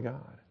living the Word of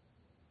God.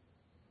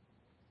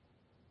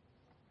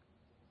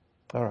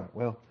 All right,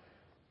 well,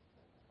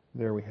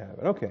 there we have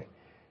it. Okay.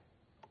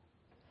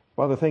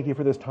 Father, thank you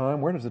for this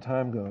time. Where does the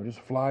time go? It just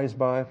flies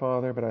by,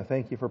 Father, but I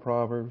thank you for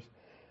Proverbs.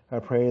 I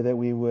pray that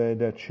we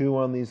would chew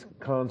on these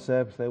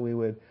concepts, that we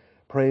would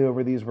pray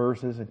over these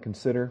verses and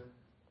consider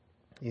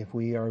if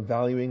we are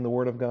valuing the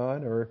Word of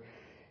God or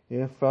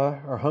if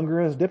our hunger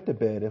has dipped a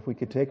bit, if we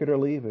could take it or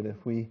leave it,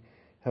 if we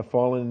have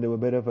fallen into a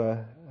bit of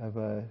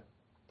a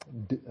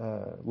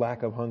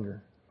lack of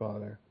hunger,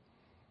 Father.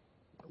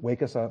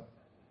 Wake us up.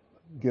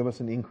 Give us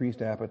an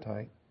increased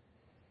appetite.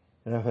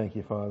 And I thank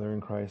you, Father, in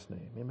Christ's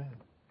name. Amen.